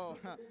 Oh,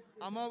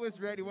 I'm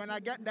always ready. When I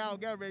get down,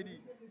 get ready.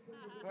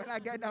 When I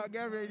get down,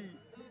 get ready.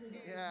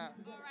 Yeah.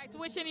 All right,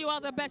 wishing you all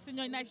the best in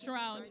your next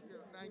round.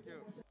 Thank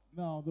you.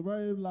 Now, the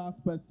very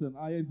last person,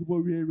 I is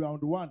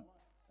round one.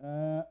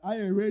 I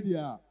am ready.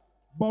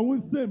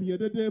 Bawunsem, you're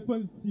the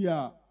difference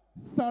here.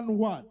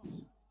 Somewhat.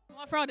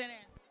 What fraud in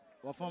it?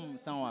 What from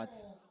somewhat?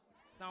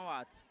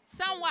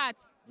 Somewhat.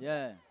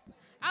 Yeah.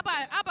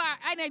 About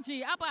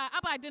energy,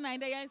 about dinner,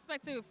 and they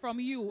expect it from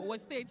you or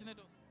stage.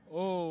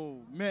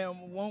 Oh,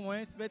 man, one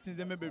expecting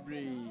them be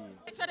brave.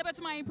 Show the best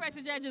to my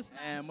impressive judges.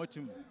 Much.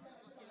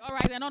 All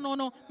right, then,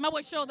 no. I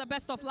will show the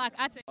best of luck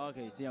at it.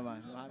 Okay, see you,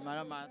 man.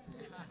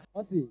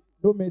 I see.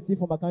 No mercy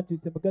for my country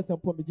to make some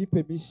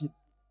permission.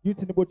 Youth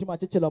in the bottom of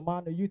Chechela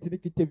man, youth in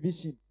the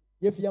vision.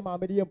 If you are my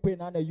medium pain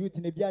and a youth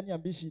in the Biani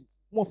ambition,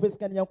 more first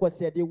can young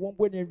said they won't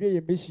win in real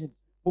ambition.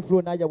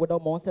 Muflo Naya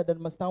without monster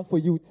than must stand for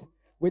youth.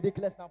 We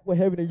declare now for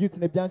having a youth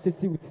in a Bianchi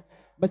suit.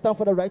 Must stand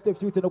for the right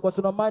of youth in a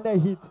question of minor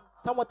heat.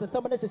 Somewhat to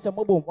summon a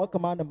shamobom, what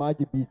command a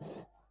mighty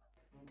beats.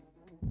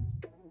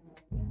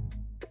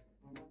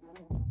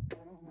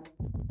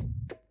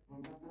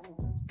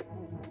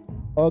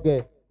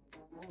 Okay.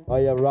 Oh,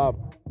 yeah, rap.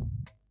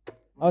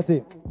 I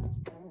see.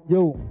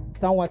 Yo,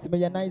 somewhat to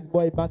me a nice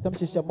boy, but some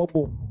shisha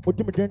mobile. Put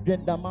him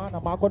drinking the man,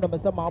 I'm going to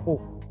miss a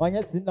marble. On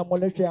your sin, the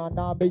militia, and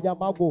now be a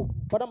mago.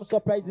 But I'm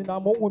surprising,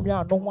 I'm on me,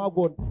 no one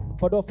good.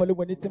 For the follow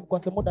when it's him,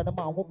 because more than a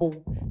man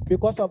who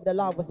because of the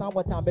love of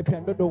somewhat time, be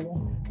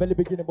do. Very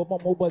beginning, but my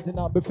mobiles in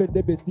our buffet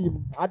the best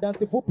team. I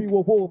dance a foopy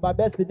wo, my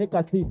best in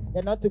Nicasti,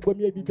 and not to go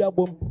me a baby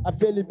album, a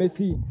fairly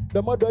messy.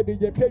 The mother did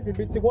you pay me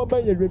meeting 1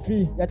 million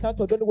referee. Your chance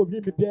to don't know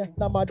me,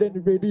 now my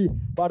then ready.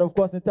 But of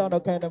course, in town, I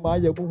kind of my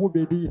who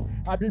be be.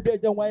 I be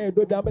better why I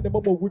do damn the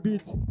momo we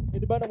beat.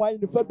 In the manner why in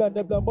the fab and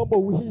the momo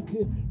we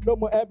hit. No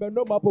more ever,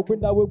 no more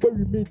when I will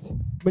we meet.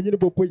 When you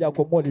put your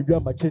commodity, you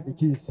are my chinny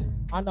keys.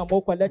 And I'm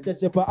more lecture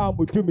shepherd, I'm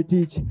with you me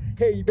teach.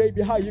 Hey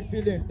baby, how you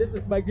feeling? This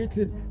is my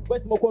greeting.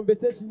 Where's my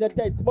conversation? Your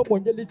tight,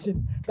 momo you're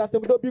leeching. Cause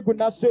I'm not big good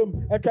not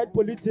swim and tried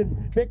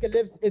polluting. Make a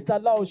lips is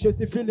allowed, shows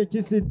you feeling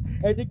kissing.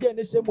 And again,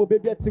 it's shame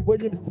baby at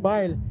when you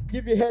smile.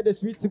 Give your head a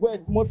sweet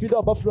west, more feed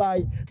up a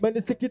fly. Man,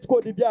 the secret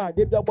code the beer,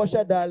 they be a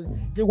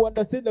washadal. You want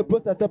to see the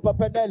process of a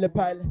panel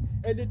pile.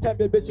 Anytime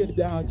baby should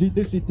behind you,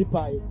 this city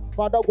pie.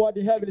 Father God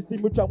in heaven, see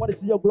me try, I want to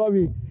see your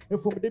glory.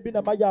 If from the bin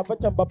of my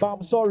Baba,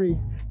 I'm sorry.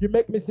 You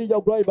make me see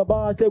your glory, Baba.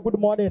 I say good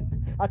morning.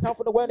 I time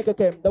for the one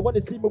came. They want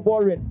to see me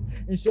boring.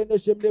 In shame,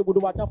 they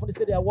would watch time for the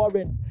city of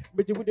Warren.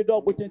 But you with the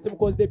dog with him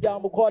because they be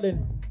I'm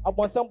calling. I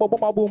want some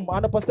bomb boom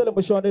and a pastel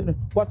machine.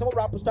 Was some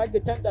rap strike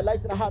the tent, the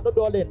lights in a hat, no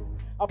darling.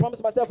 I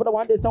promise myself for the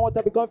one day someone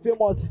to become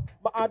famous.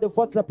 My aunt the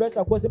first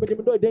pressure, cause him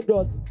no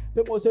dangerous.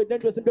 Famous so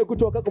dangerous, and they could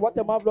talk what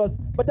a marvelous.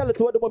 But tell it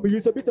to the moment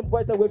you so beat him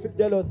voice away feel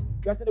jealous.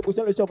 You are seeing the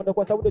question shop and the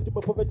course I would do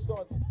my perfect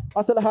stores.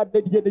 I still had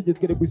the year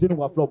just get a business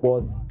with floor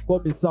boss.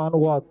 Call me son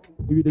what?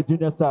 You the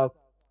junior south.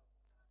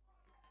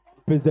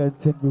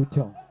 Presenting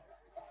Newtown.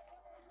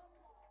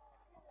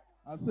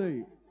 I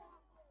say.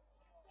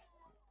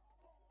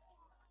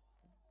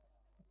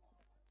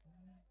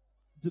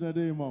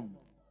 Jinade mom.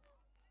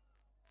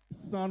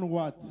 Son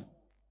what?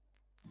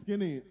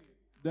 Skinny.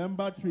 Them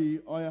battery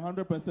or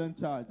 100%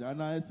 charge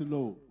and I is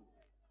low.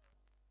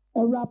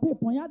 A rapid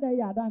ponya de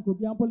yadan could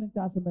be ample in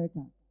Tass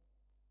America.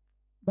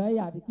 By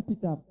yard, keep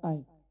it up.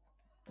 Aye.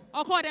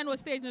 Okay, then we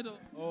stage no.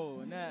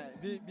 Oh, nah.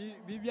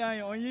 Be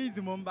on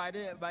easy mum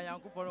by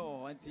Uncle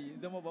for one tea.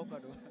 The mobile.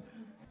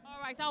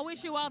 All right, so I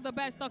wish you all the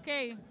best,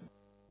 okay?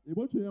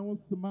 About you know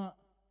smart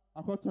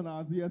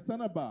akotana azia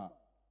sanaba.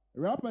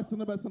 Rapper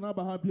sanaba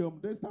habium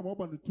this time up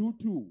on the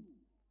 2-2.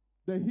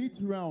 The heat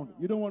round,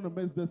 you don't want to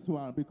miss this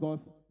one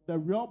because the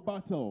real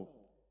battle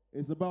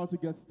is about to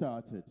get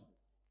started.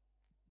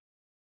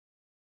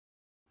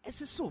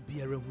 ɛsɛ sɛ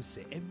obiara hu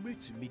sɛ mmerɛ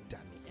tumi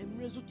dane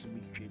mmerɛ nso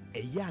tumi twam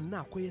ɛyɛ a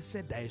na akɔyɛ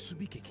sɛ daeso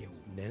bi kɛkɛ wo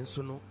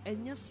nanso no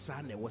ɛnyɛ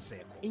saa na ɛwɔ sɛ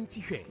ɛkɔ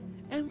nti hwɛ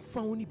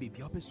ɛmfa wo ne baabi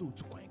a wopɛ sɛ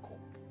wotu kwan kɔ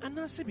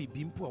anaasɛ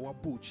biribi mpo a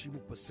wabɔ okyi mu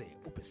pɛ sɛ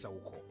wopɛ sɛ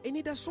wokɔ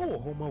anidaso wɔ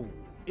hɔ ma wo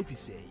ɛfiri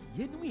sɛ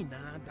yɛnom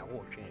nyinaa da wɔ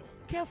ɔtwɛn wo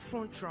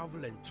Carefront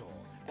Travel and Tour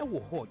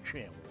ɛwɔ hɔ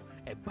ɔtwɛn wo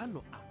ɛba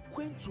no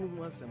akwantuo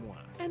ho asɛm a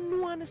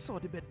ɛnoa ne sɛ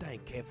ɔde bɛdan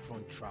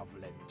Carefront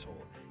Travel and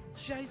Tour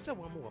gyae sɛ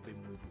wama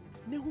wabɛmu abu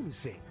na hunu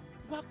sɛ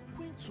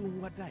wakwantuo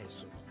ho adae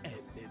so no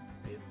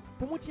ɛbɛbɛm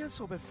bɔmmɔden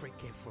sɛ wobɛfrɛ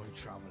Carefront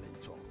Travel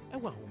and Tour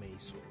ɛwɔ ahoma yi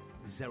so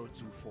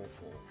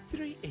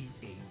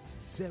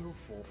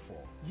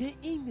 0244-388-044. Your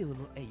email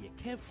no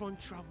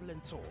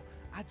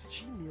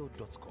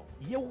carefronttravelandtour@gmail.com.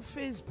 Your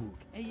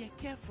Facebook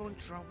Carefront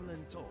Travel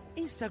and Tour.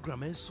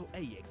 Instagram also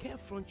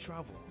Carefront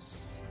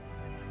Travels.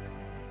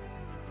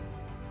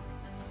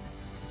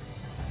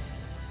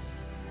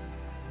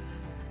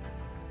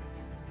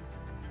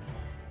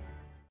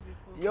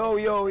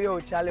 Yo,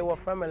 Charlie, what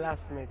from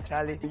last minute?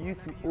 Charlie, you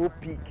used to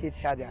OPK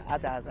charger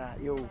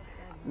yo,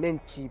 men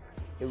cheap.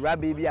 A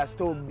baby, I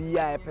stole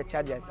BI per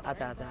chargers at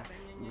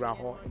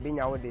Raho, being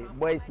our day.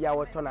 Boys, ya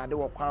were turn, I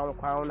do a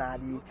crown, I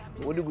do.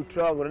 Would you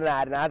trouble? And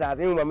I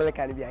think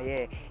American be a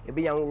year, a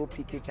be young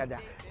OPK charger.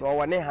 No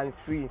one hands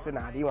free, so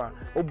now you want.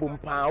 Oh, boom,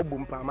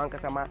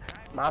 Mancasama,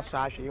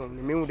 Masash, you,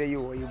 the moon day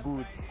you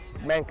good.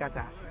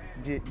 Mancasa,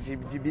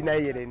 Jibina,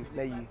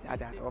 at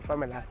that, or from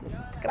last minute.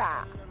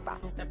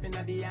 Stepping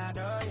at the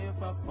other, you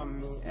for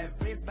me.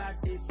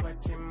 Everybody's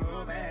watching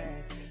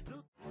movie.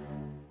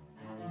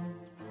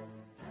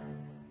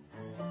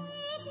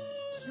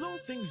 Slow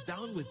things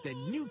down with the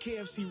new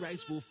KFC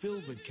rice bowl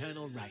filled with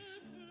kernel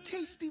rice,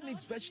 tasty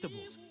mixed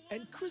vegetables,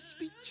 and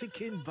crispy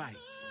chicken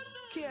bites.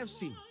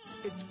 KFC,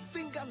 it's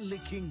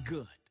finger-licking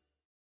good.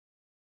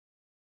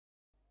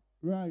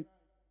 Right.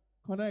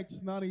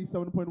 Connect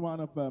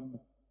 97.1 FM.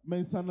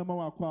 Mensanama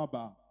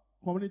Wakwaba.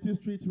 Community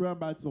Street Run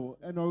Battle.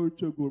 And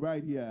Oruchogo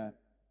right here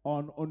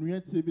on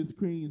Onye TV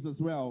screens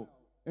as well.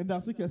 And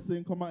that's like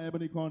saying, come on,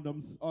 Ebony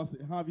Condoms. Us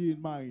have you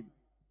in mind.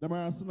 The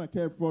Marathon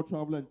Carefront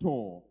Travel and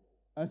Tour.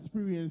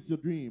 Experience your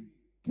dream.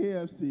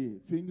 KFC,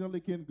 finger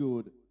licking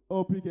good.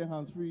 OPK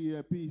hands free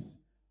earpiece.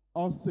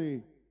 I'll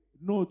say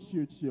no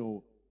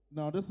chill.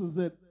 Now this is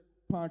it,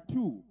 part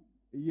 2.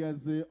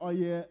 Yes,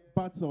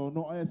 battle.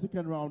 No,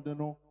 second round.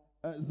 No,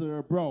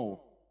 bro.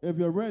 If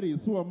you're ready,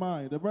 so am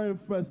I. The very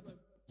first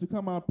to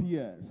come up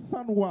here,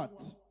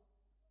 Somewhat,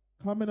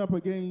 coming up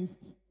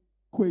against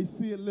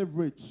Kwesi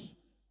Leverage.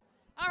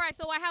 All right,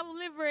 so I have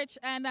Leverage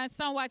and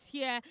Somewhat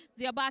here.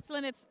 They are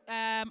battling it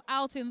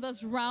out in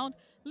this round.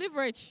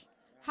 Leverage,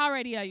 how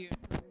ready are you?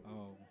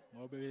 Oh,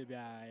 baby,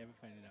 I ever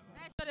find it out.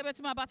 Let's show the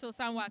best my battle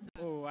Somewhat.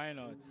 Oh, why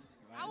not?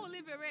 I will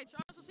leave it rich.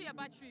 I also see a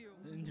battery you.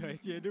 Enjoy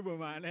it, do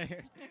man.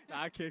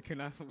 I can't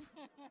enough.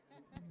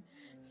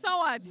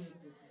 Somewhat,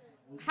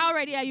 how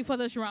ready are you for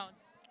this round?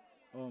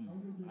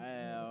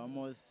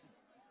 Almost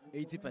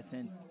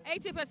 80%.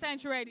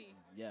 80% ready.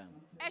 Yeah.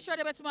 Let's show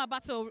the best my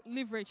battle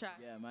Leverage.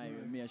 Yeah,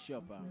 me a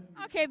shopper.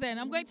 Okay then,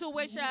 I'm going to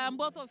wish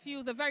both of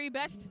you the very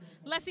best.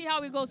 Let's see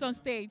how it goes on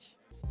stage.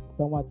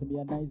 Somewhat to be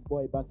a nice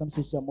boy, but some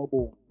shisha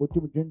mobile. But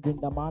you drink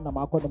the man, I'm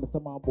calling them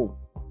some mobile.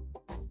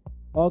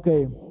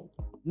 Okay,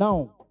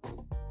 now,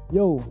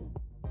 yo,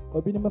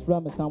 Obinima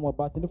from a somewhat,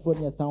 but in the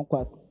front of sound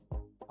class.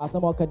 As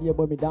some can hear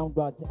me down,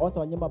 but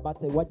also on your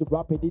battle, what you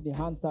wrap it in the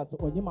hands,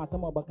 on your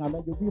some of a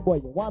you boy,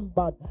 one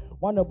bad,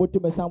 one about to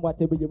me somewhat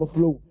to be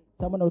flow.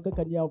 Someone will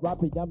can hear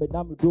rapid jam and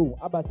damn go.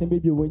 About some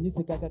baby when you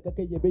see Kaka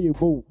baby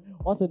bow.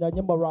 Also, the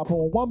number rapper,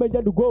 1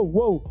 million to go.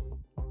 Whoa,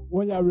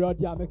 when you're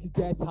ready, I make you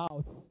get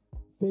out.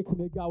 Fake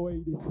nigga where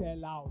you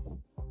sell out.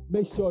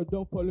 Make sure you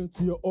don't fall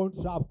into your own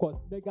trap,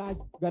 cause nigga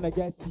gonna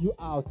get you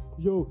out.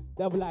 Yo,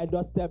 devil I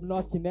just step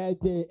knocking every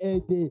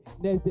day.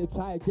 Next day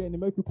try again,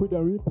 make you put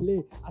on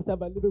replay. As I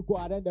believe go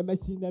out and the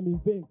machine them in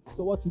vain.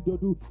 So what you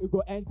do, it go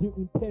end you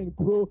in pain,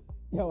 bro.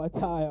 Yo,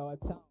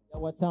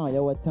 what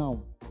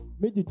town.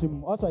 Meji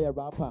Jim, also a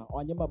rapper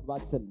on your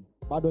battle.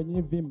 But on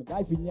your vim,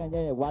 life in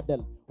your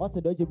waddle. What's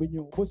the dodgy when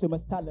you push him a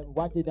talent?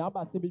 Watch it,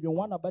 Abba Sibi, you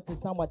want to better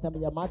somewhat tell me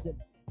your margin.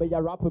 But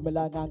your rapper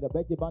Melanga,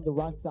 Betty Band the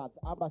Rastas,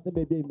 Abba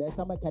Sibi,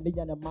 some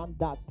Canadian and man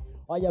das.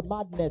 Or your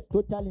madness,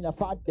 totally in a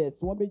fat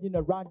desk. 1 million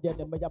around there,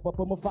 and my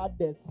papa fat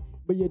desk.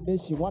 But your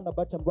nation, one of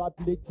better rap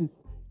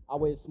latest. I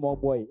was a small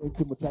boy,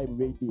 into my time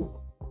radius.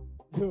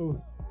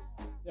 Yo,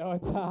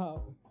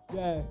 town.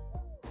 Yeah.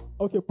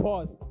 Okay,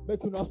 pause.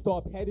 Make you not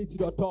stop. Heading to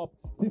the top.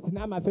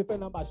 69, my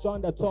favorite number.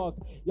 Sean the talk.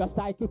 Your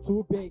cycle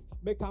too big.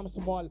 Make them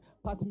small.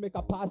 Pass make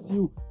a pass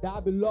you.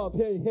 That be love.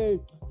 Hey.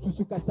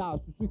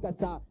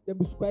 Susukasa. Them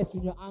be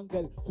question your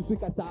angle.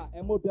 Susukasa.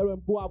 Emo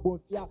Darren Boa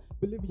Bonfia.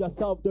 Believe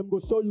yourself. Them go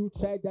show you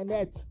tread the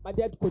net. My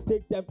dad could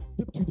take them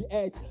deep to the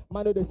edge.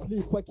 Man of the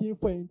sleep. Working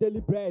for in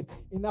daily bread.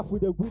 Enough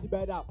with the good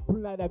better.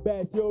 Pull out the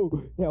best. Yo,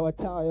 what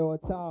town.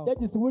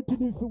 That is what you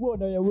do if you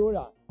want on your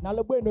roller. Now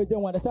the boy no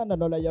don't understand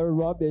no like your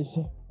rubbish.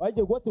 Why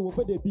you what's the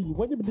for the be?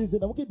 When you be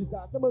I'm okay this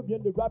some of you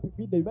the rap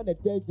beat they run the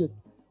judges.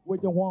 When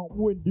you want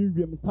who do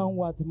you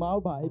Somewhat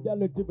Mauba. If you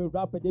look to be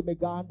rapper they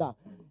make ganda.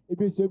 If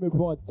you show me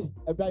front,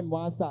 every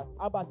one answers.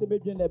 Abba say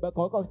maybe in the back,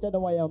 I'll check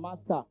them your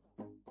master.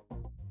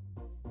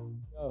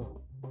 Yo,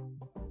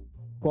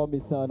 call me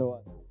son.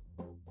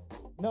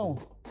 No,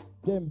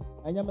 Jim,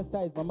 I am a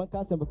size, my man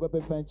can't say my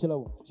friend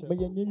Chilo. But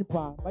you need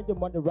pan, but you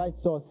want the right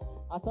sauce.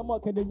 As someone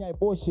can deny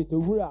bullshit to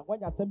Rura, when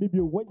you send me,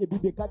 when you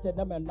be catching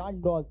them and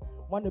 $9.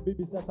 One of the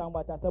baby says, I'm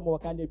what I said, more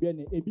can be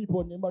a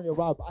people named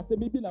Rap. I said,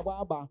 maybe na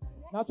waba.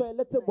 Now, so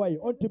let's boy,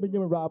 on to be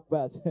new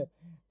rappers.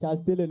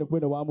 Just still in the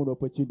point of one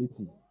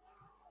opportunity.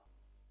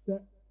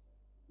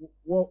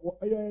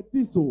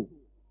 This so.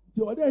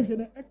 The other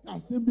thing, I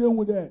can be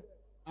with there.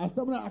 As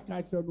someone I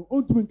catch you,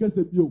 on to make a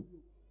bill.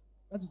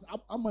 That is,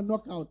 I'm a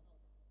knockout.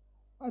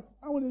 But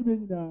I want to be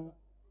in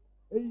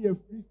a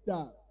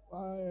freestyle.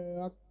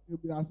 I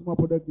be a small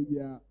product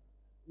here.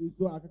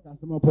 So I can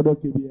small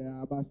product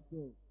here, but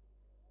still.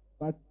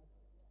 But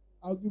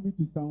I'll give it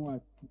to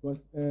Sanwat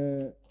because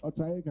I'll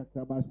try it,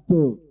 but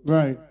still.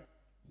 Right.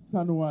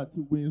 Sanwat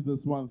wins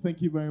this one.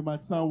 Thank you very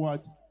much,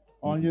 Sanwat,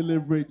 on your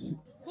leverage.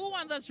 Who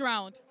won this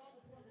round?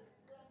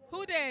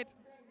 Who did?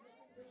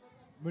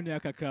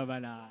 Munyaka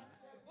Kravana.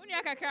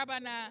 Munyaka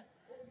Kravana.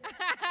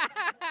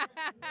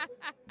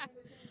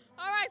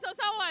 All right, so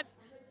Sanwat,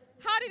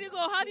 how did you go?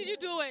 How did you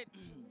do it?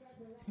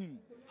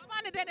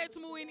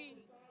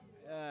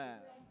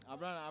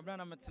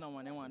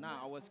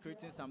 I was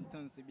creating some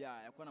things.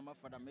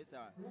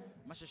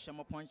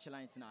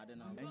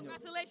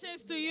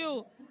 Congratulations to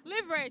you.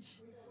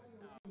 Leverage.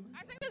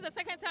 I think this is the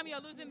second time you're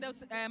losing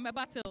this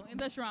battle in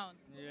this round.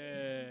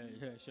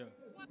 Yeah, sure.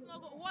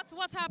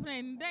 What's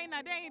happening?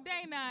 Dana,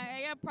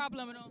 a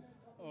problem, you know?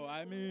 Oh,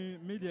 I mean,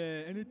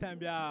 media anytime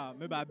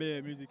maybe I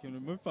be music, you know,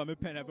 move from a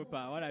pen every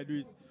part. What I do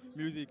is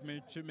music,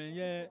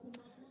 yeah,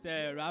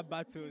 say rap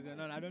battles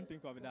and all. I don't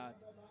think of that.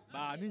 But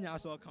I mean,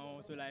 also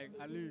count, so like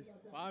at least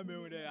one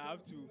minute I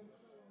have to.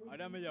 I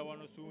don't mean I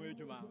want to sue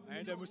you, man.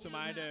 I don't must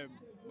mind them.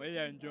 We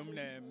enjoy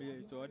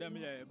them, so I don't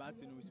mean a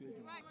battle.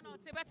 Right,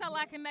 better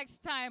luck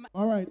next time.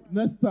 All right,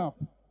 next up,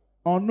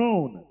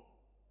 Unknown,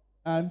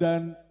 and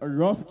then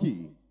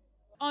Roski.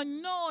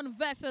 Unknown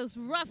versus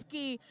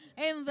Roski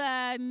in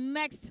the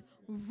next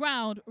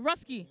round.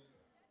 Roski,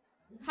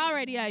 how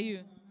ready are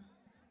you?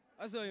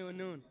 I saw you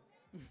Unknown.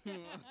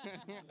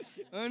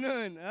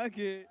 Unknown,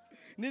 okay.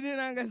 I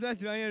am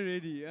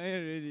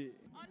ready.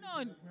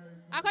 Unknown.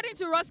 According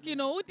to Roski,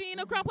 no, who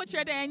didn't crop what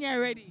you're there and you're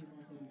ready.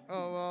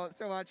 Oh, well,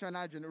 so what you're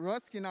not doing?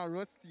 Roski now,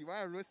 Rusty.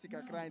 Why Rusty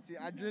kakra?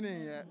 I'm doing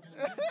it.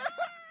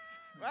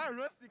 Why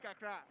Rusty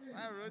kakra?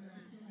 Why Rusty?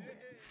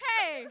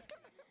 Hey,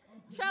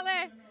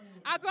 Charlie,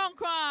 I gone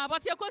cry,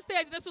 but you're on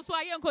stage. This is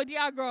why you're on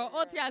Diagro.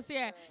 OTS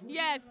here.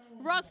 Yes,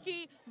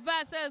 Roski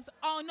versus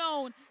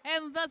Unknown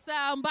in this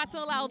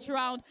battle out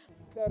round.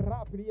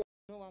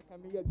 No one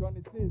can be here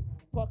Johnny Sins.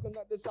 Fucking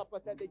up the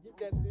shoppers that they give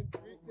their sin.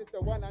 3 sister,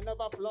 one I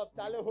never flop.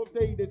 Charlie hope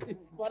saying they see.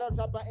 What a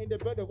shopper in the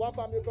building, one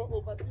family go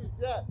overseas.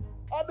 Yeah.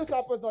 All the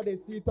shoppers know they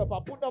see top. I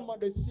put them on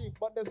the sheep,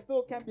 but they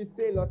still can be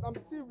sailors. I'm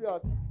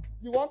serious.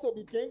 You want to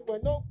be king,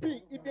 but no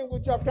be. Even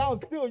with your crown,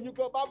 still you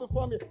go bow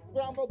before me.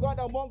 Grandma God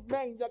among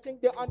men, you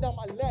think they're under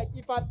my leg.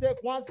 If I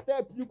take one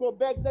step, you go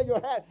back, say your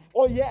head.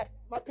 Oh yeah,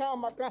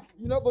 Makan.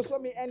 You know, go show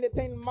me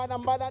anything,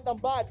 madam, better than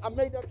bad. I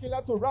made the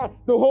killer to run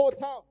the whole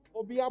town.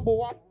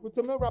 Obiaboa, with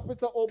me rappers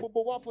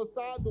Obuboa for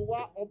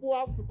Sadoa,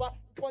 Oboa to back,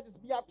 what is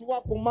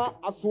Biatua Kuma,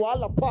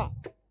 Aswala Pa.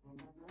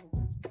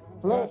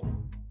 Flow.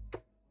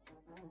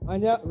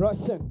 Anya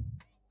Russian.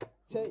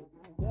 Take,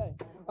 yeah.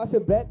 I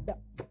said, bread.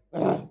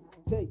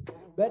 Take,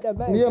 better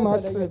man. Near my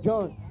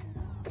John.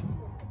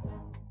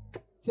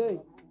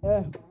 Take,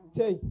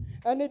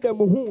 and the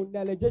moon,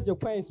 the judge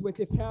points with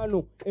a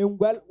piano, and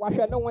well, wash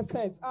no one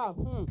sense.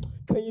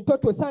 Can you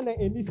talk to Sana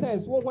in this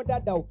sense? What would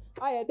that do?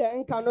 I had the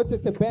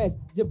incarnate the best,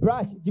 the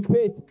brush, the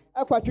paste,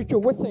 aquatic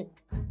whistling.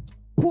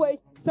 Poi,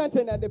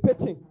 Santa at the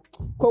petting.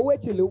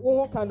 Coachily,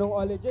 one can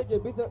all the judge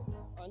bitter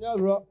on your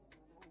rock.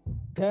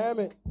 Damn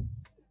it.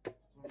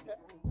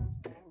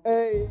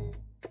 Hey.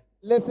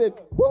 Listen,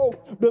 whoa,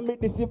 don't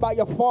make this by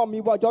your form.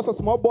 You are just a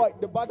small boy.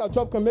 The buzzer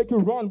job can make you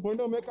run, but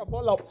don't make a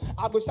ball up.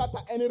 I go shut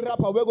at any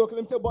rapper, we go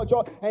claim say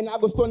bojo, and I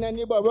go stone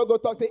any boy, we go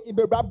talk say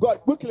Ibe rap God.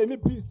 We claim me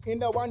beast in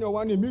the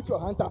one you meet your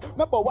hunter.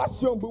 Remember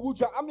what's young, but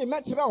wuja, I'm a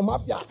match around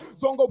mafia.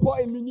 Zongo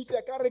boy, mini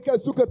fair karika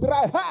suka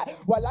try. Ha!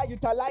 Wala you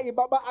talai,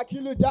 baba, I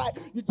kill you die.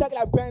 You check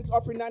like bands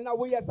offering, now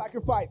we are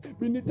sacrifice.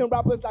 Been eating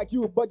rappers like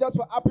you, but just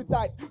for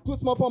appetite. Too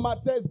small for my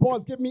taste,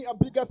 bones, give me a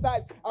bigger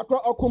size. Akra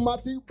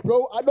Okumasi,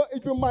 bro, I don't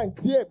even mind.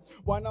 Yeah.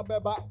 When a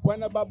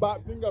baba,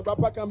 bring a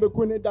rapper can be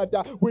queen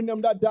dada. Win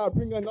them dada,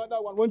 bring another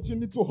one. Once you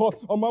need to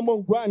hold, or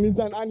mama grand is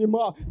an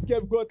animal.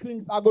 Scapegoat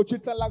things, I go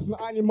treat like an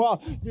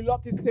animal. You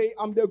lucky say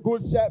I'm the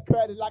good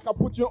shepherd, like I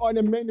put you on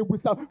a menu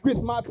with some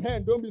Christmas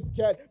hand. Don't be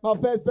scared. My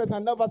first verse I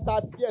never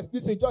start scarce.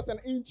 This is just an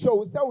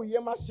intro. So we hear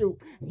my show.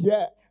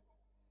 Yeah.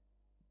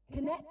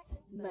 Connect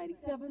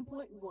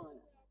 97.1.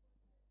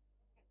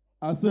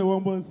 I say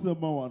one more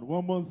summer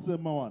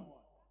one.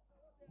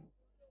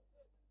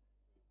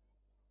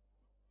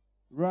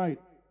 Right.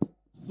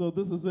 So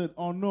this is it,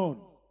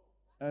 Unknown.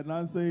 And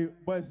I say,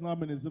 boys, not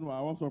minutes in I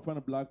was from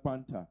Black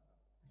Panther.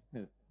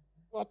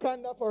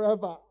 Wakanda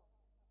forever.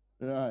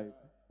 Right.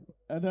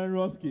 And then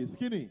Roski,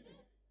 Skinny.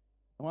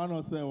 I want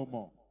to say one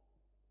more.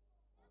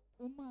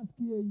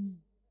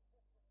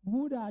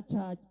 Who that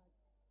charge?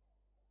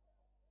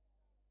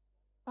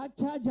 I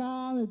charge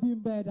am being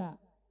better.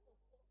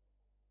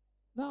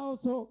 Now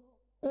so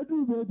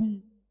Edu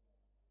baby.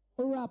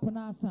 Rap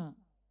nasa.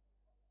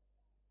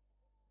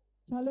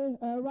 Chale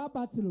rap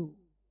battle.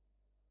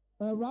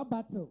 Rap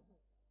battle.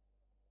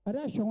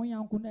 Ada showing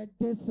yankuna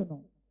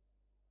desino.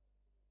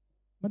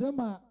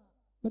 Madama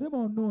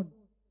unknown.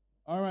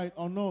 All right,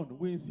 unknown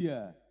wins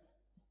here.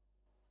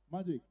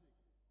 Magic.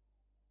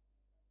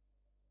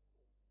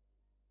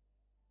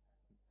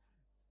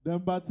 Then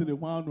battle the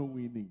one who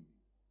winning.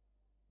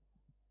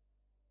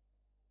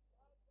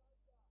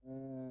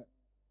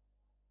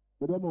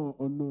 Madama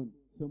unknown.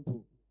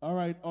 Simple. All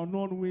right,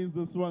 unknown wins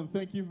this one.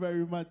 Thank you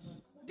very much.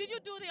 Did you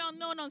do the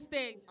unknown on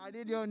stage? I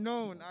did the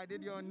unknown.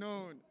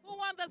 Who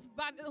won this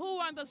Who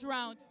won this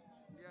round?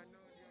 The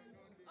unknown.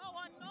 Oh,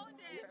 unknown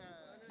did.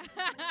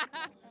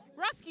 Yeah.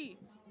 Rusky,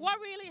 what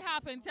really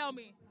happened? Tell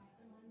me.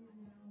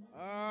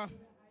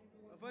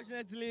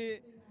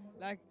 Unfortunately,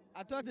 like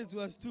I thought it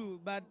was two,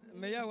 but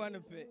Maya want to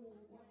pay. Okay.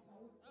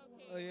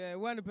 Oh yeah,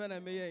 one to pay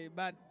and Maya,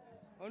 but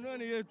unknown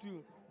here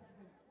too,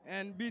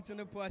 and beating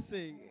the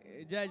posse.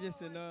 Judges,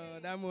 you know,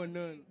 that more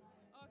known.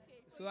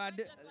 Okay. So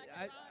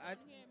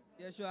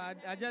yeah, sure.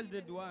 I just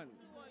did one.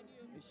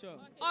 Sure.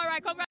 All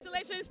right.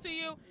 Congratulations to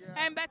you,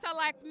 and better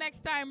luck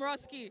next time,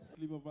 Roski.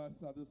 Leave of us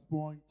at this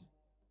point.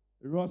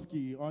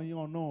 Roski on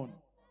your unknown.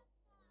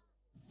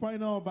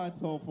 Final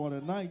battle for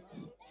the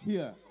night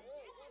here.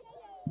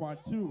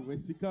 Part 2,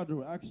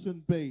 Wesikado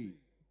Action Bay.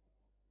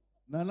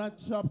 Nana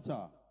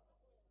Chapter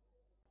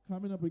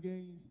coming up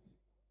against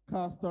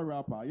Caster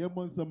Rapper.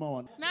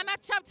 Nana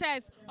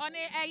Chapters on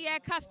a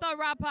Caster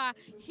Rapper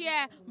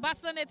here,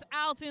 battling it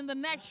out in the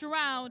next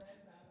round.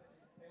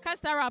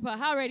 Caster Rapper,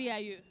 how ready are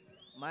you?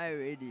 My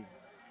ready.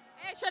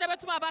 Hey, show them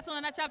to my battle,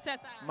 Nana Chapters.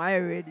 My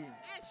ready.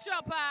 Hey,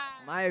 shopper.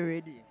 My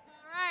ready.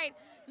 All right,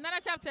 Nana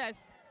Chapters,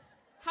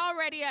 how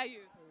ready are you?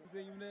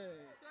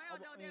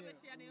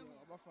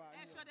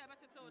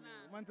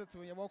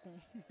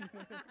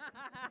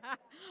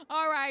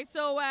 All right,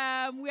 so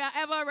we are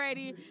ever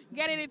ready,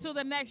 getting into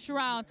the next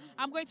round.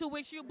 I'm going to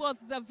wish you both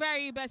the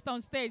very best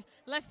on stage.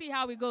 Let's see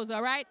how it goes,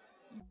 all right?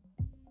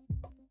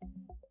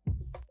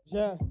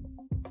 Yeah.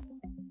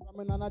 I'm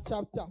in another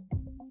chapter.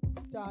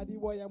 Tadi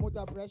boy, I'm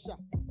under pressure.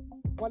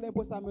 Wale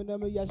bosa me no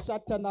me ya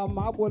shatter na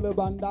mabole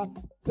banda.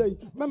 Say,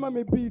 remember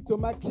me beat to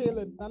my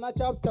killing. Nana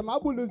chapter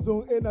mabule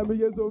zone na me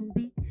ye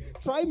zombie.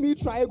 Try me,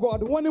 try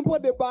God. One in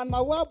the band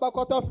now back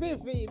out of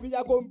Fifi. We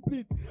are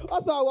complete.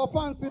 Also our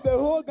fancy the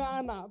whole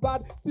Ghana.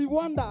 But Steve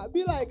Wonder,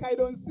 be like I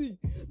don't see.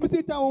 Me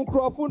sit down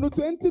Crawford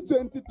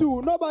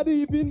 2022. Nobody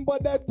even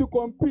bothered to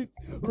compete.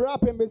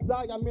 Rapping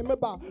Messiah, me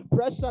remember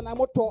pressure na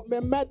moto me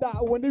meda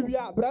when we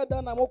are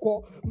brother na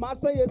moko.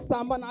 Masa ye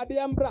samba na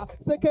diambra.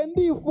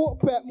 Sekendi fo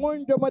pe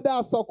monjo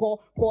meda soko.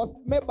 Cause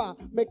meba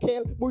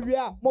mekel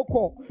muria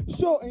moko.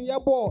 Show in your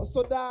ball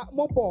so that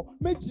mobo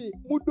meji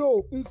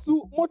mudo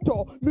insu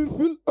moto me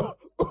feel.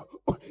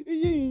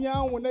 Iyi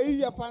nyawo na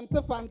iya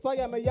fanta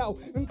ya me yaw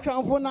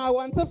nkranfo na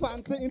wante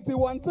fanta inti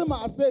wante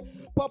ma se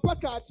papa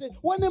krache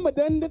woni me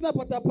dende na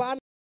patapa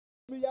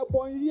me ya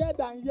bon ye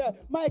dan ye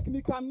mike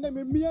ni kam na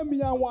me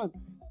mia wan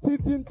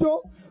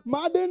titinto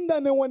madenda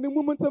ne woni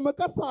mumute me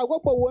kasa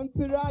agbo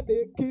wontira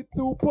de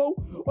kitupo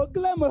o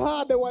claim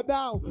hard we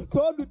down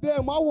so do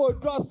them I will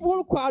dress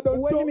full quad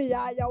on when me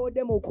ya wo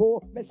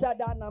demoko me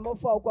shada na mo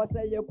for ko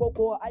say ye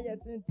koko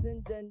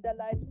ayetintin gender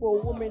light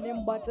po woman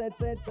in button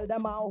to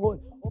them hole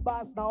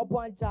obas na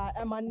oponcha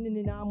e man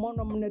ni na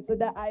monom ne to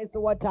the ice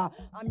water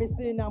I me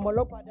see na mo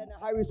lopa den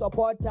Harry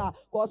supporter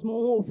cause mo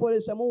hu full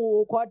she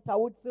mo quarter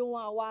wutin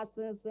wa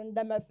sensen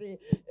dem fe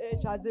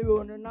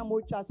H0 na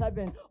mo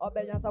 7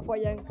 obenya for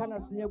yen kana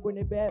sinye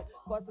guni be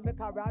cause me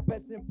ka rap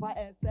person pa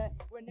and say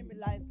when me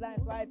lines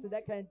right to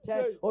the can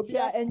tell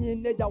obia enyi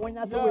neja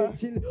wonya say we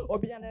chill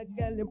obia na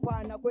girl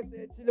pa na ko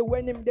say chill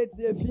when him dey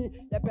fi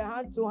the pe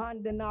hand to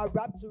hand na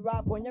rap to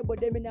rap onye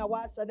bode me na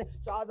wa shade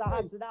trouser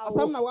hat to that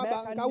asam na wa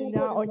ba nka wo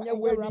onye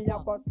we ya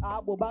cause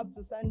abo back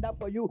to send up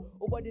for you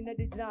obody na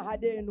digina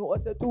hade no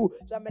ose tu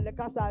jamele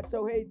kasa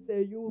cho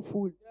hate you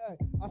fool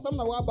asam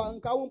na wa ba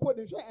nka wo po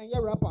de hwe enye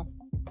rapper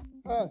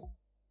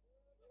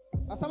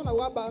asam na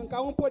waba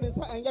nka won podi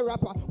sa enye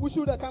rapper we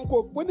should can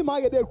cook when the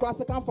man dey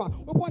cross can fa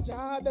we punch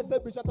ha the say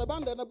bishop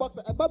band the box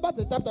about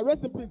the chapter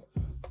rest in peace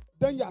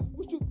then yeah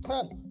we should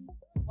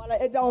wala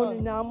eja oni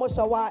na mo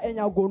shawa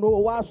enya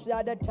gono wa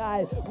sua the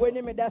tie when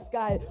me the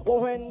sky wo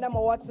when na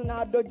mo what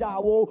na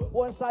doja wo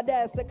won sa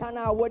de se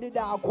kana wo di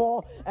da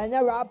ko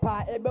enye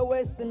rapper ebe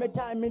waste me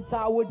time me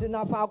ta wo di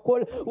na fa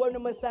kol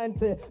wonu me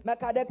sente me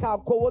ka de ka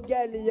ko wo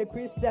girl ye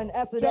Christian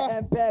as the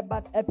MP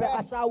but epe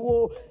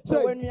ashawo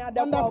so when you are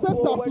the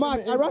of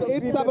Mark around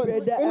 87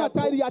 in a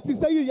tidy at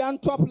say you yan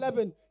top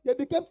 11 you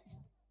the kept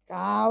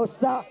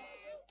Kausta.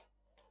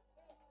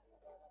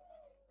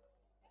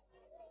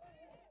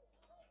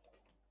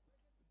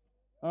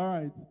 All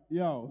right,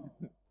 yo.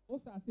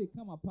 Osa say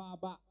come up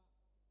ba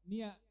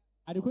near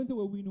at the concert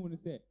where we know when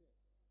say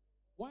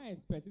why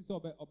expect it so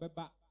be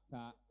back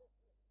sir.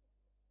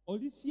 All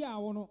this year I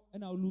wanna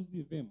and I'll lose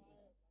the them.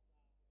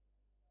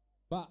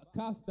 But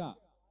Caster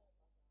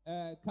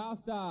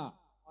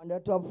on the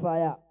top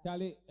fire.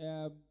 Charlie,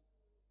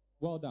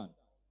 well done.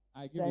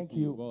 I give Thank it to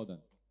you. you. Well done.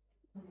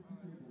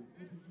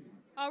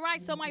 All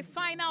right, so my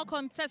final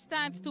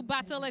contestants to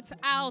battle it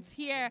out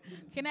here.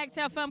 Connect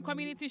FM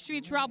Community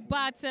Street Rap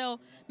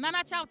Battle.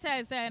 Nana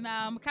Chapters and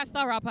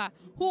Caster Rapper.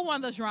 Who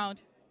won this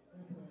round?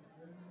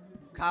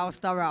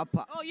 Caster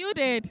Rapper. Oh, you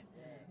did.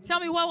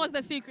 Tell me, what was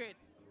the secret?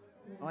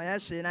 Oh,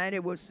 yes, she ain't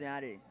able to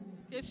say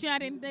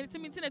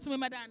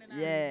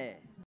yeah.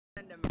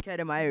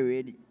 And I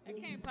ready.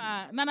 Okay,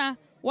 pa. Nana,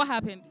 what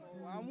happened?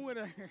 I'm with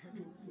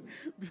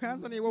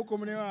because I woke up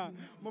now.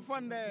 My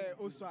friend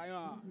also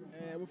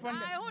my friend.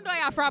 Who know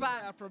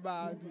Afraba?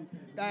 Afraba.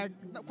 Like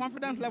the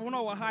confidence level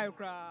no high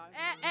cry.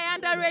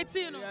 Underrate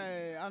you.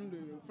 Yeah,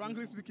 and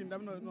frankly speaking,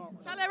 them no.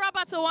 Charlie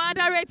Rapper to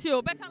underrate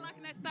you. Better luck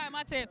next time,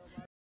 Mate.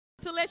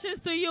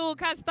 Congratulations to you,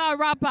 Caster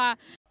Rapper.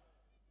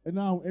 And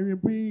now,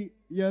 every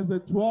years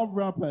 12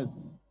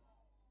 rappers.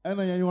 And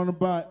I want to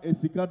buy a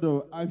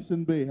Sikado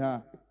Action Bay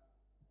ha.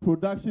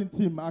 Production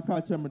team, I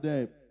catch them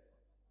there.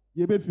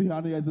 You be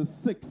fihani as a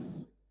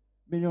 6.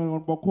 Then you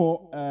want to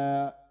call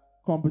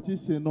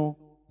competition. No,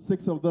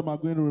 6 of them are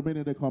going to remain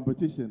in the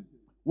competition.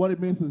 What it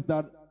means is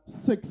that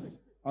 6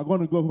 are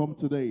going to go home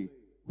today.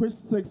 Which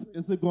 6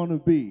 is it going to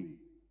be?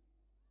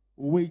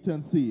 Wait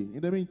and see.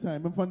 In the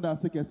meantime, I'm from that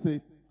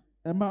say,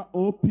 Emma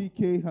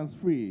OPK hands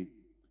free.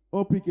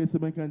 OPK is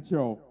a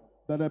control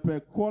that a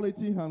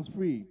quality hands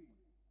free.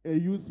 A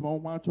use small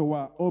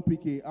watchowa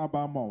OPK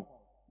abamo.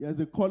 There's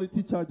a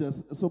quality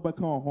chargers so back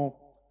on home.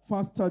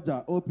 Fast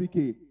charger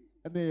OPK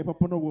and then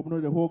Papano will know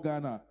the whole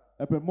Ghana.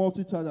 A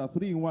multi charger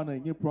 3-in-1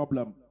 and no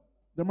problem.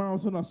 The man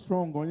also not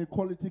strong on your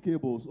quality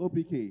cables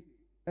OPK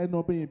and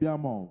no being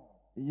biamon.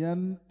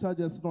 Yan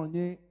chargers on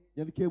ye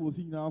yan cables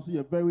in also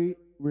you're very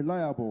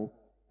reliable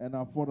and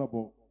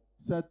affordable.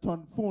 Set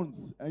on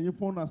phones and your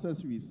phone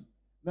accessories.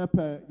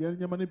 Nepe yan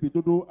yamani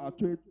bidodo at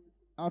trade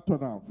out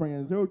now.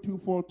 From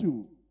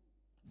 0242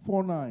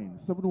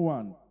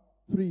 4971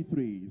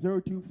 33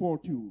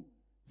 0242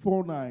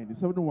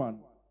 4971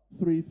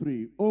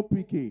 33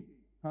 OPK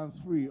hands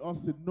free.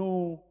 Also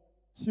no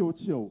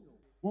chill.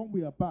 When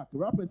we are back,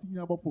 rappers in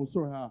about for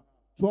so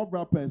 12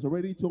 rappers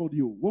already told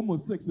you 1 more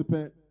 6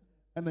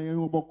 and then you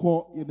will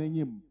call your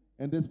name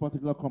in this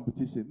particular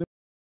competition.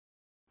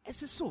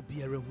 Ese so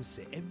biara hu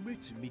se emre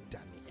to me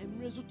dane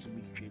emre zo to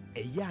me twem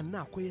eya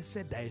na akoye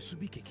se dae so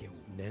bi kekewu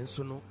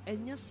nanso no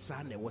enya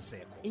sa na wo se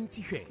ko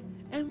enti hwe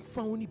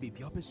emfa woni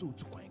bebi opese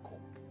otu kwan ko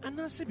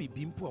anase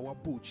bibi mpo a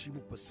wabo chi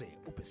mu pese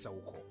opese wo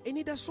ko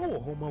eni da so wo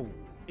ho ma wo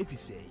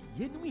efise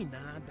yenumi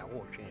na da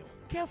wo twen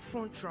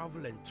Carefront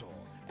Travel and Tour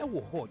e wo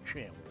ho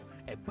twen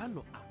e ba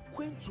no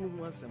akwantu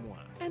ho asem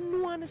a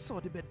eno ane se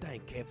ode be dan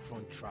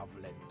Carefront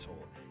Travel and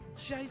Tour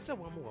jai se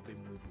wa mo be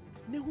mu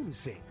ne hunu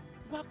se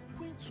what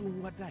point to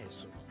what die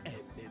so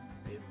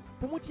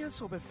Pomotian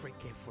sober free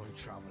Carefront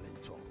Travel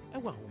and Tour.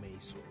 Ewa home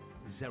so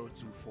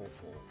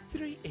 0244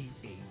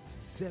 388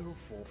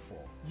 044.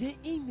 Ye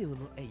email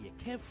no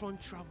Carefront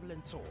Travel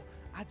and Tour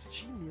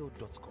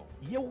 @gmail.com.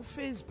 Ye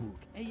Facebook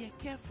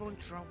Carefront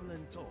Travel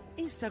and Tour.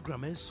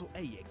 Instagram also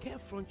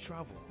Carefront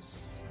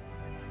Travels.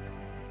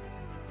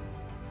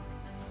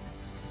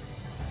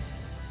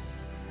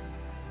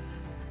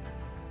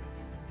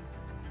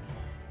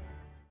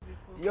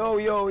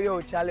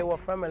 Yo, Charlie, what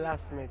from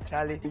last minute?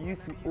 Charlie, you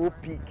used to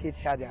OPK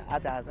charger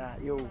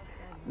yo,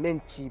 men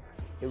cheap.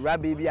 A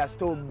rabbi be a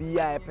store be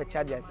a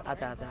chargers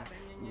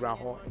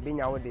Raho,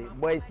 being our day.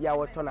 Boys, ya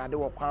what on I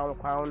do a crown,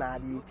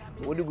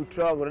 would you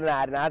trouble and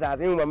I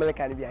think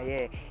American be a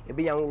year, a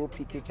be young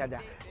OPK charger.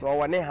 No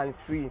one hands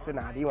free, so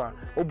now you want.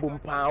 Oh, boom,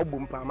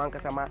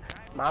 Mancasama,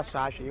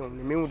 Master, you,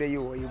 the moon day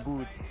you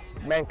good.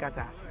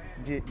 Mancasa.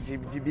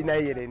 Jibina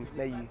yeren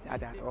na yi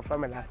ada or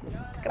from last minute.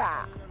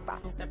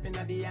 Stepping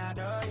at the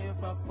other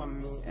for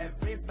me.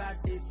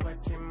 Everybody's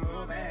watching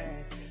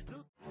movie.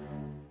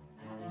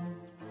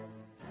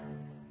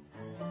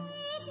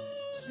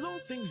 Slow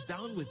things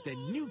down with the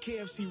new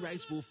KFC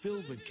rice bowl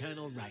filled with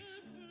kernel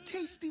rice,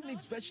 tasty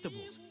mixed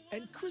vegetables,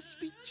 and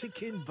crispy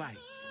chicken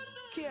bites.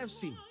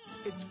 KFC,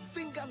 it's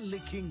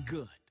finger-licking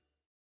good.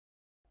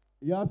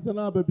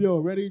 Yasana Baby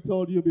already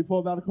told you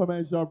before that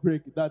commercial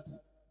break that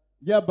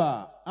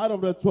Yaba, out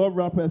of the 12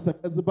 rappers,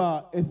 it's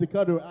about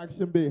Esikado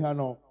Action Bay,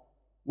 Hano.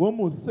 1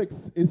 more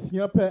 6 is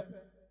Yape,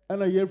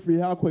 and a year free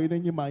Hako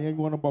in my young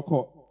one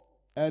bako.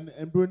 And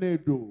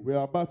Brunedo, we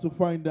are about to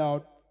find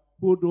out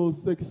who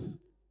those 6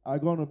 are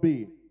going to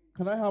be.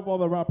 Can I have all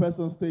the rappers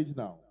on stage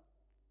now?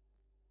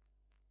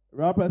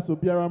 Rappers will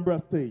be around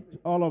breath stage,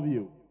 all of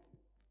you.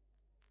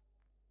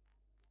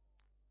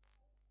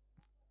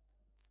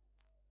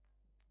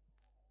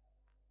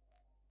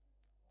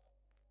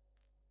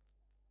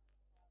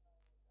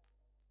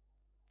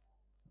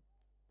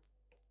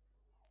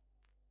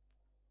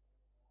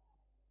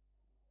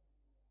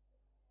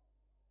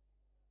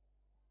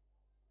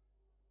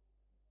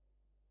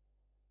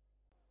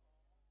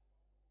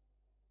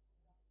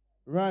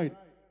 Right.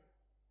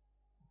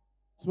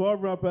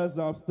 12 rappers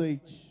off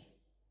stage.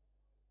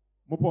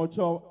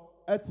 Mopocho,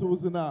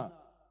 Etsuzina,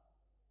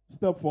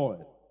 step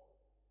forward.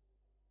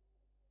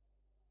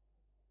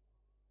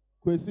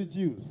 Kwesi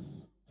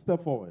Juice,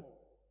 step forward.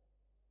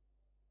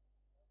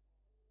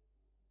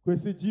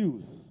 Kwesi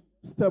Juice,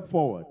 step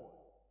forward.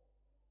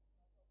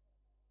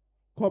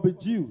 Kobe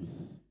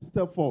Juice,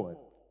 step forward.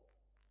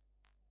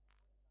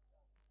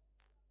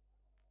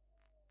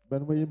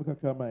 Ben William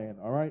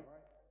Kakamayan, all right?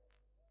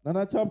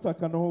 Nana chapter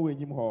kano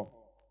when ho.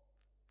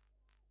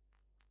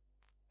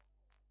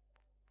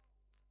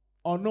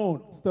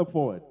 Unknown, step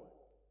forward.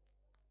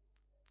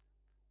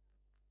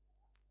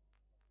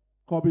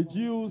 Kobe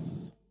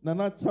Juice,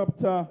 Nana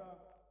chapter,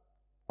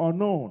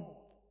 unknown.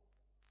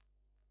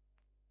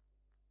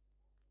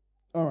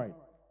 All right.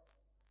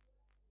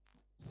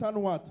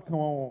 Sanwat, come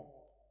on.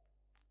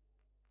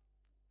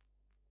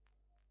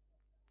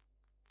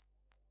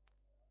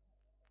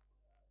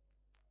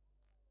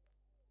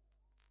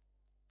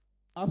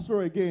 Astro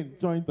again,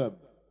 join them.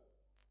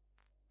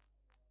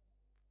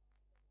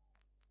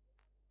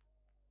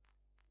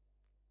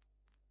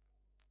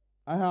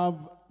 I have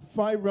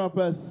 5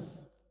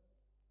 rappers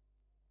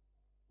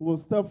who will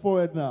step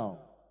forward now.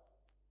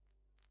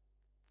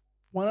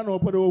 One and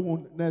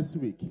open next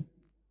week.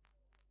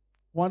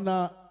 One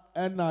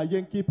and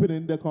young keeping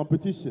in the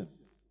competition.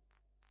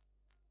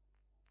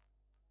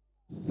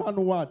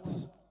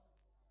 Sanwat.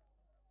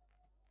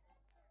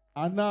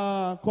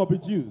 Anna Copy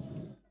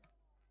Juice.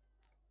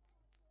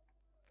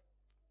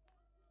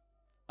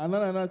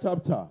 Another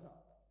chapter.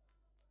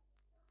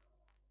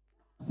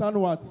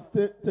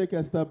 Sanwat, take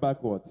a step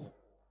backwards.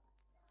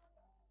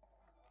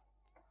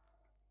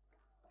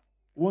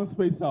 One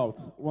space out.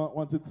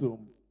 1 to 2.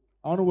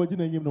 I don't know what you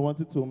name the 1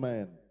 to 2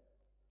 man.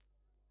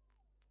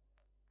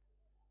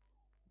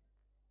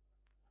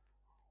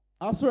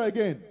 Astro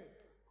again.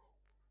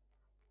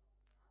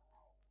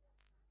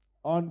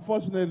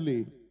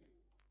 Unfortunately,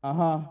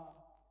 and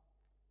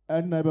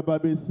never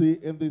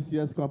BBC in this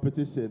year's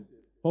competition.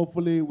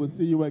 Hopefully, we'll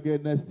see you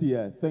again next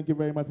year. Thank you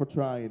very much for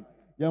trying.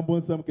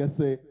 Yambonsam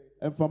Kese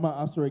and Fama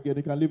Astro again.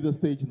 You can leave the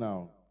stage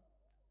now.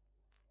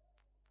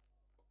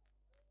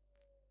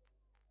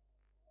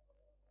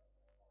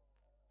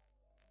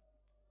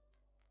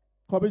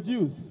 Kobe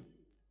Juice,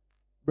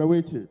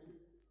 Brewechi.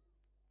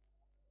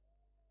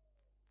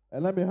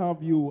 And let me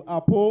have you,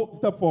 Apo,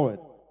 step forward.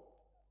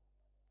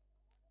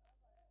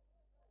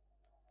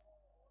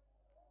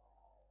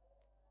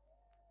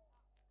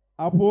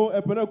 Apo,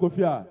 Epene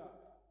Kofia.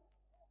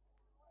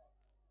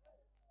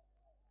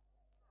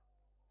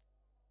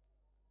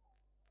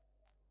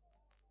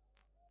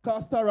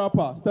 Casta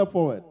Rapper, step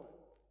forward.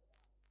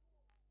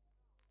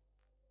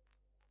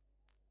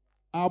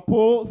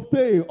 Apo,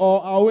 stay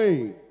or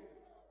away.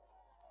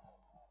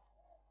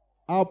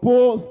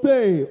 Apo,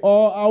 stay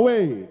or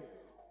away.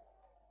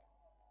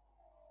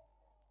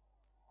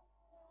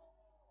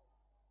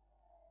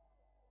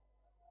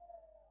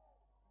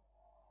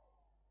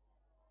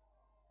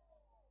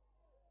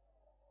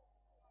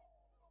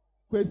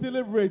 Kwesi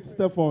Leverage,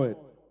 step forward.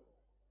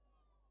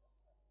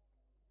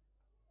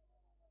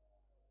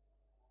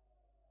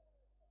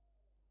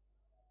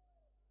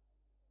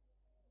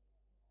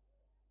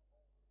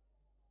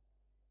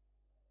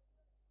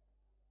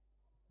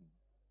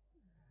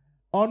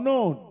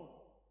 Unknown,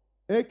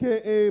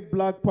 aka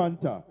Black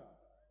Panther.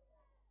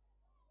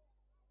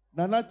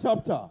 Nana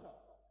Chapter,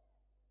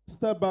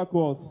 step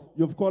backwards.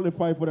 You've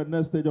qualified for the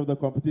next stage of the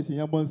competition.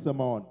 Yambon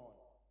Samaon.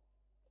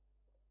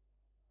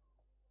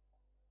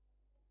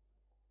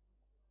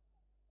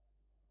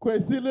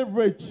 Kwesi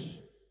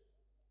Leverage,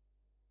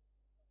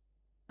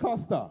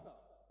 Costa,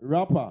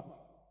 rapper.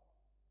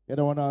 You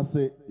don't want to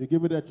say, you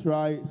give it a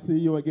try. See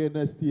you again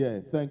next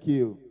year. Thank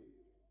you.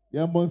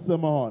 Yambon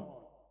Samaon.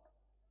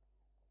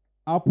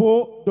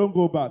 Apo, don't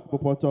go back.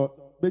 Popoto,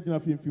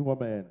 Bejina Film Film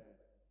man.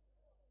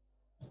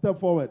 Step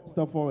forward,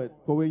 step forward.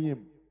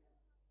 Koweyim.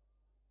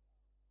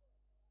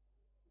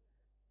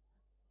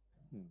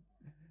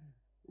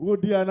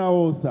 Udiana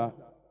Osa.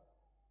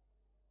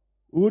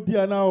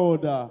 Udiana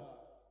Oda.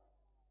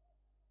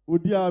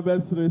 Udia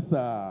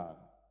Besresa.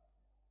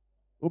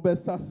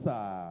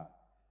 Ubesasa.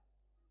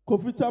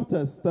 Kofi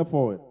Chapters, step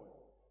forward.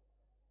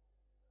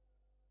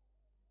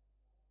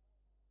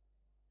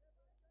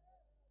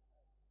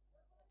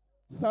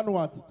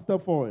 Sanwat,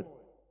 step forward.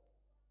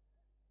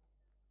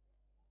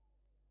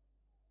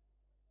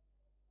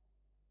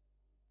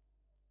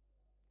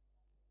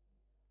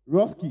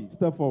 Roski,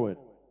 step forward.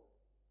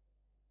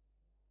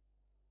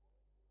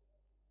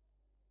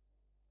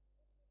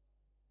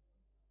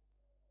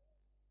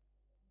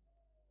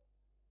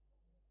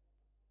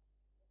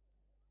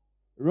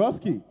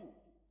 Roski.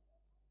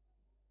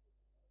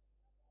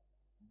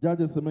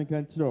 Judges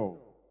can show.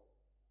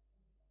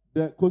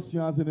 The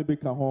questions in the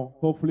big home.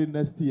 Hopefully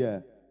next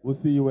year we'll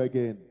see you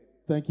again.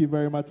 Thank you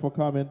very much for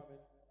coming.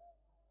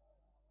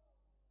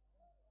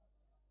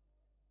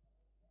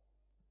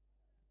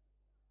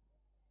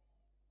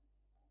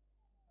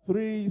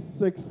 Three,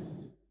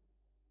 6,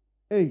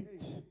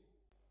 8.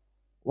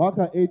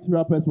 Waka 8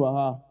 rappers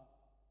were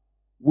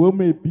will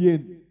may be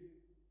in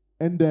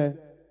and there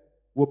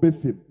will be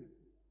film.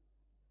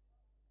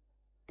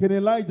 Can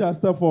Elijah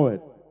step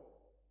forward?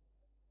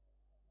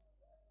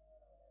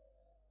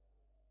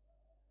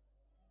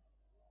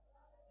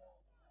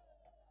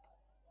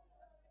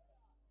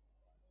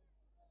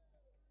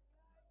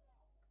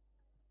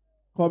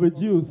 Kobe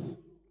Juice,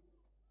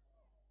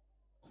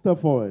 step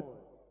forward.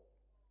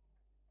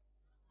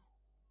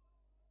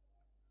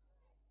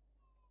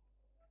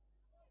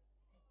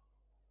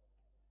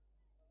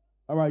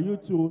 All right, you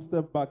two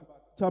step back.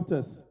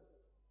 Chapters,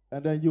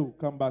 and then you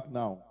come back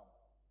now.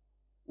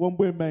 One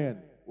way,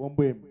 man. One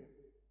way.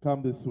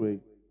 Come this way.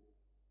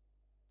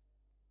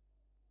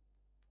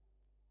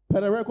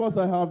 Per the records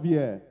I have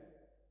here,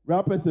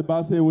 rapper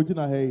Sebase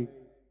Wujina Hey,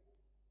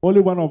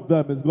 only one of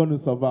them is going to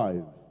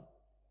survive.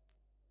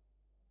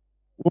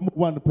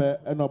 One pair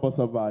and not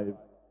survive.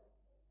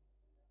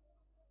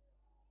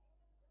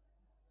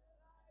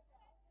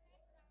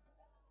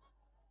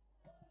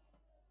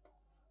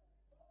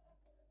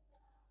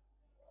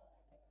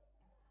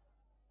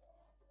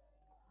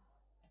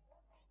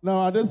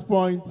 Now, at this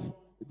point,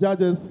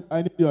 judges,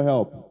 I need your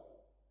help.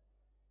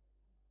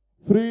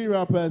 3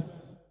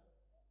 rappers,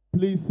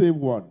 please save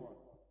one.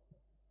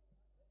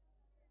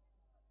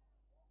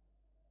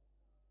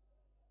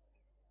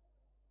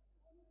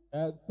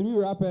 Three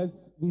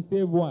rappers, we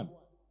save one.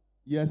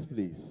 Yes,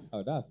 please.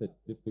 Oh, that's a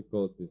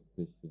difficult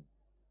decision.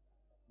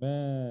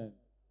 Man.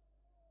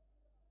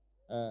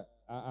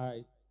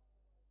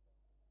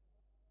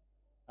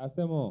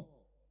 Asemo.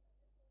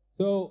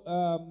 So,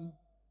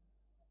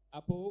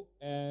 Apo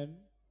and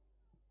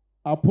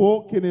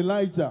Apo, King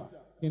Elijah.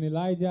 King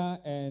Elijah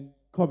and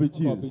Kobe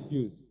Juice. Kobe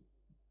Juice.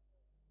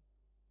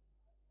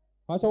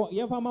 Pacho,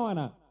 ye fama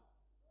wana.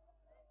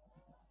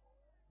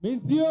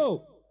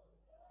 Minzio.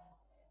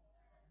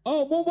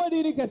 Oh, mumbo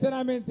dini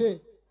kesena mente.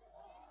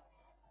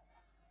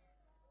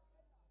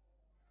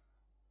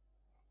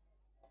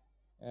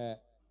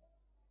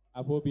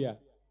 Apo Bia.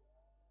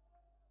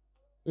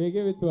 We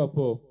give it to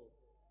Apo.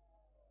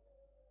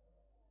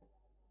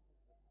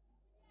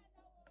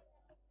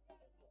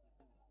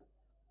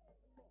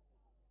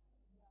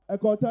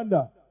 Echo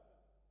Thunder,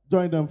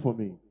 join them for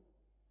me.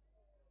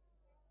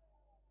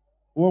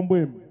 One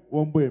boom,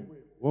 one boom,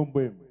 one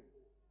boom.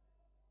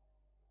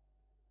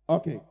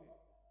 Okay.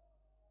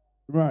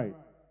 Right.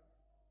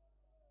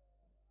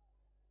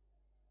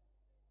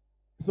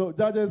 So,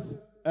 judges,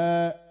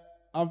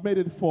 I've made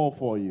it 4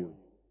 for you.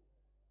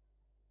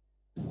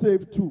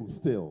 Save 2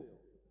 still.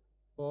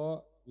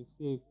 4, we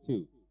save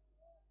 2.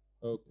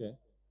 Okay.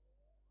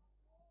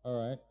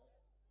 All right.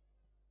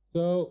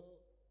 So,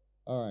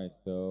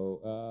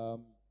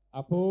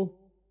 Apo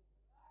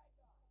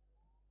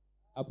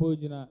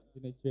Jina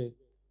Che.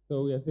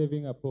 So we are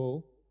saving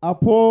Apo.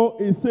 Apo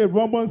is saved.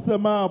 Roman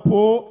Sema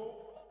Apo.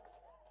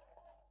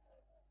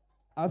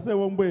 I say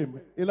one way.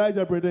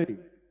 Elijah Brede.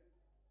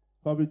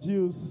 Kobe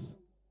Juice.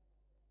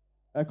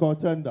 Echo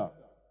Tender.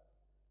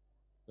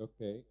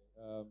 Okay.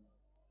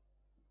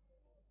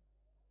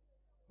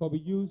 Kobe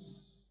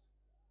Juice.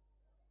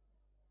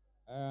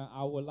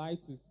 I would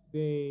like to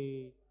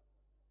say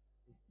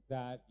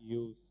that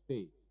you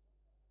stay.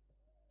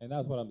 And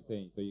that's what I'm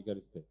saying, so you got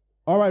to stay.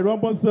 All right,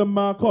 Rumble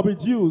Sema, Kobe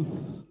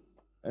Juice.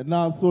 And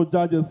now, so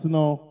judges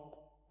know,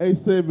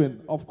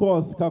 A7. Of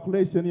course,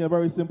 calculation here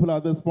very simple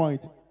at this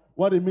point.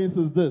 What it means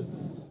is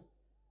this.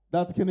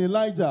 That King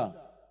Elijah,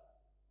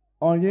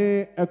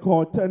 Onye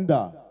Echo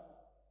Tender.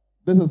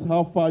 This is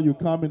how far you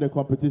come in the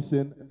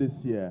competition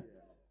this year.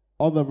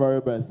 All the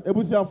very best.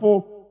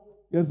 Ebusiafo,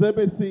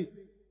 Yazebesi,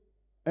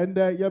 and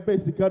your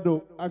basic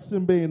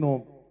action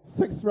being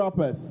 6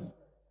 rappers.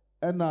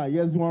 And now,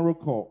 here's one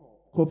record.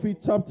 Kofi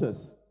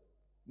Chapters.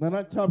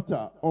 Nana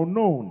Chapter.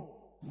 Unknown.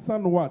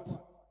 Sanwat.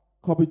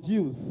 Kobe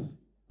Juice.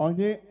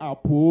 Onye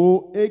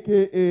Apo.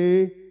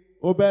 A.K.A.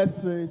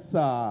 Obesre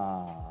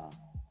Sa.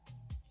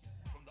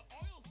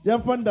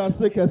 Yafanda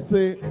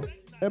Sekese.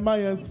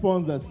 MIN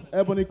sponsors.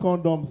 Ebony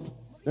Condoms.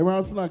 The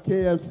Ransom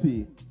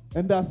KFC.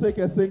 And that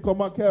Sekese.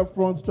 Nkoma Care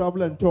Fronts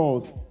Travel and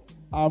Tours.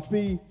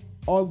 Afi.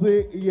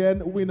 Ozzy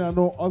Yen Winner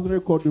no Ozzy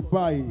Record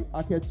Dubai.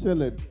 Ake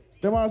Chillin'.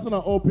 The Ransom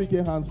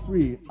OPK hands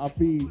free.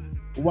 Afi.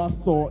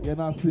 Waso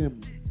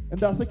Yanasim. And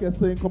that's like I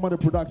say, come on the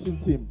production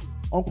team.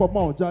 Uncle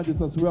Mount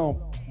judges as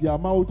well. The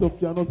amount of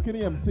Yano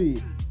Skinny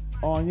MC.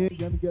 On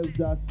Young Girls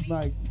Dutch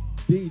Night.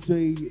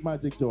 DJ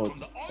Magic George.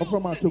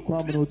 From our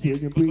Kwamino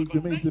to Bridge,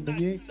 Jamaican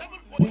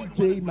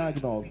DJ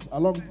Magnus.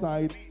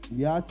 Alongside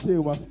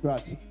Yache was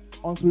Scratch.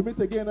 Until we meet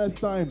again next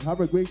time, have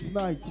a great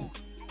night.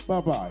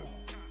 Bye bye.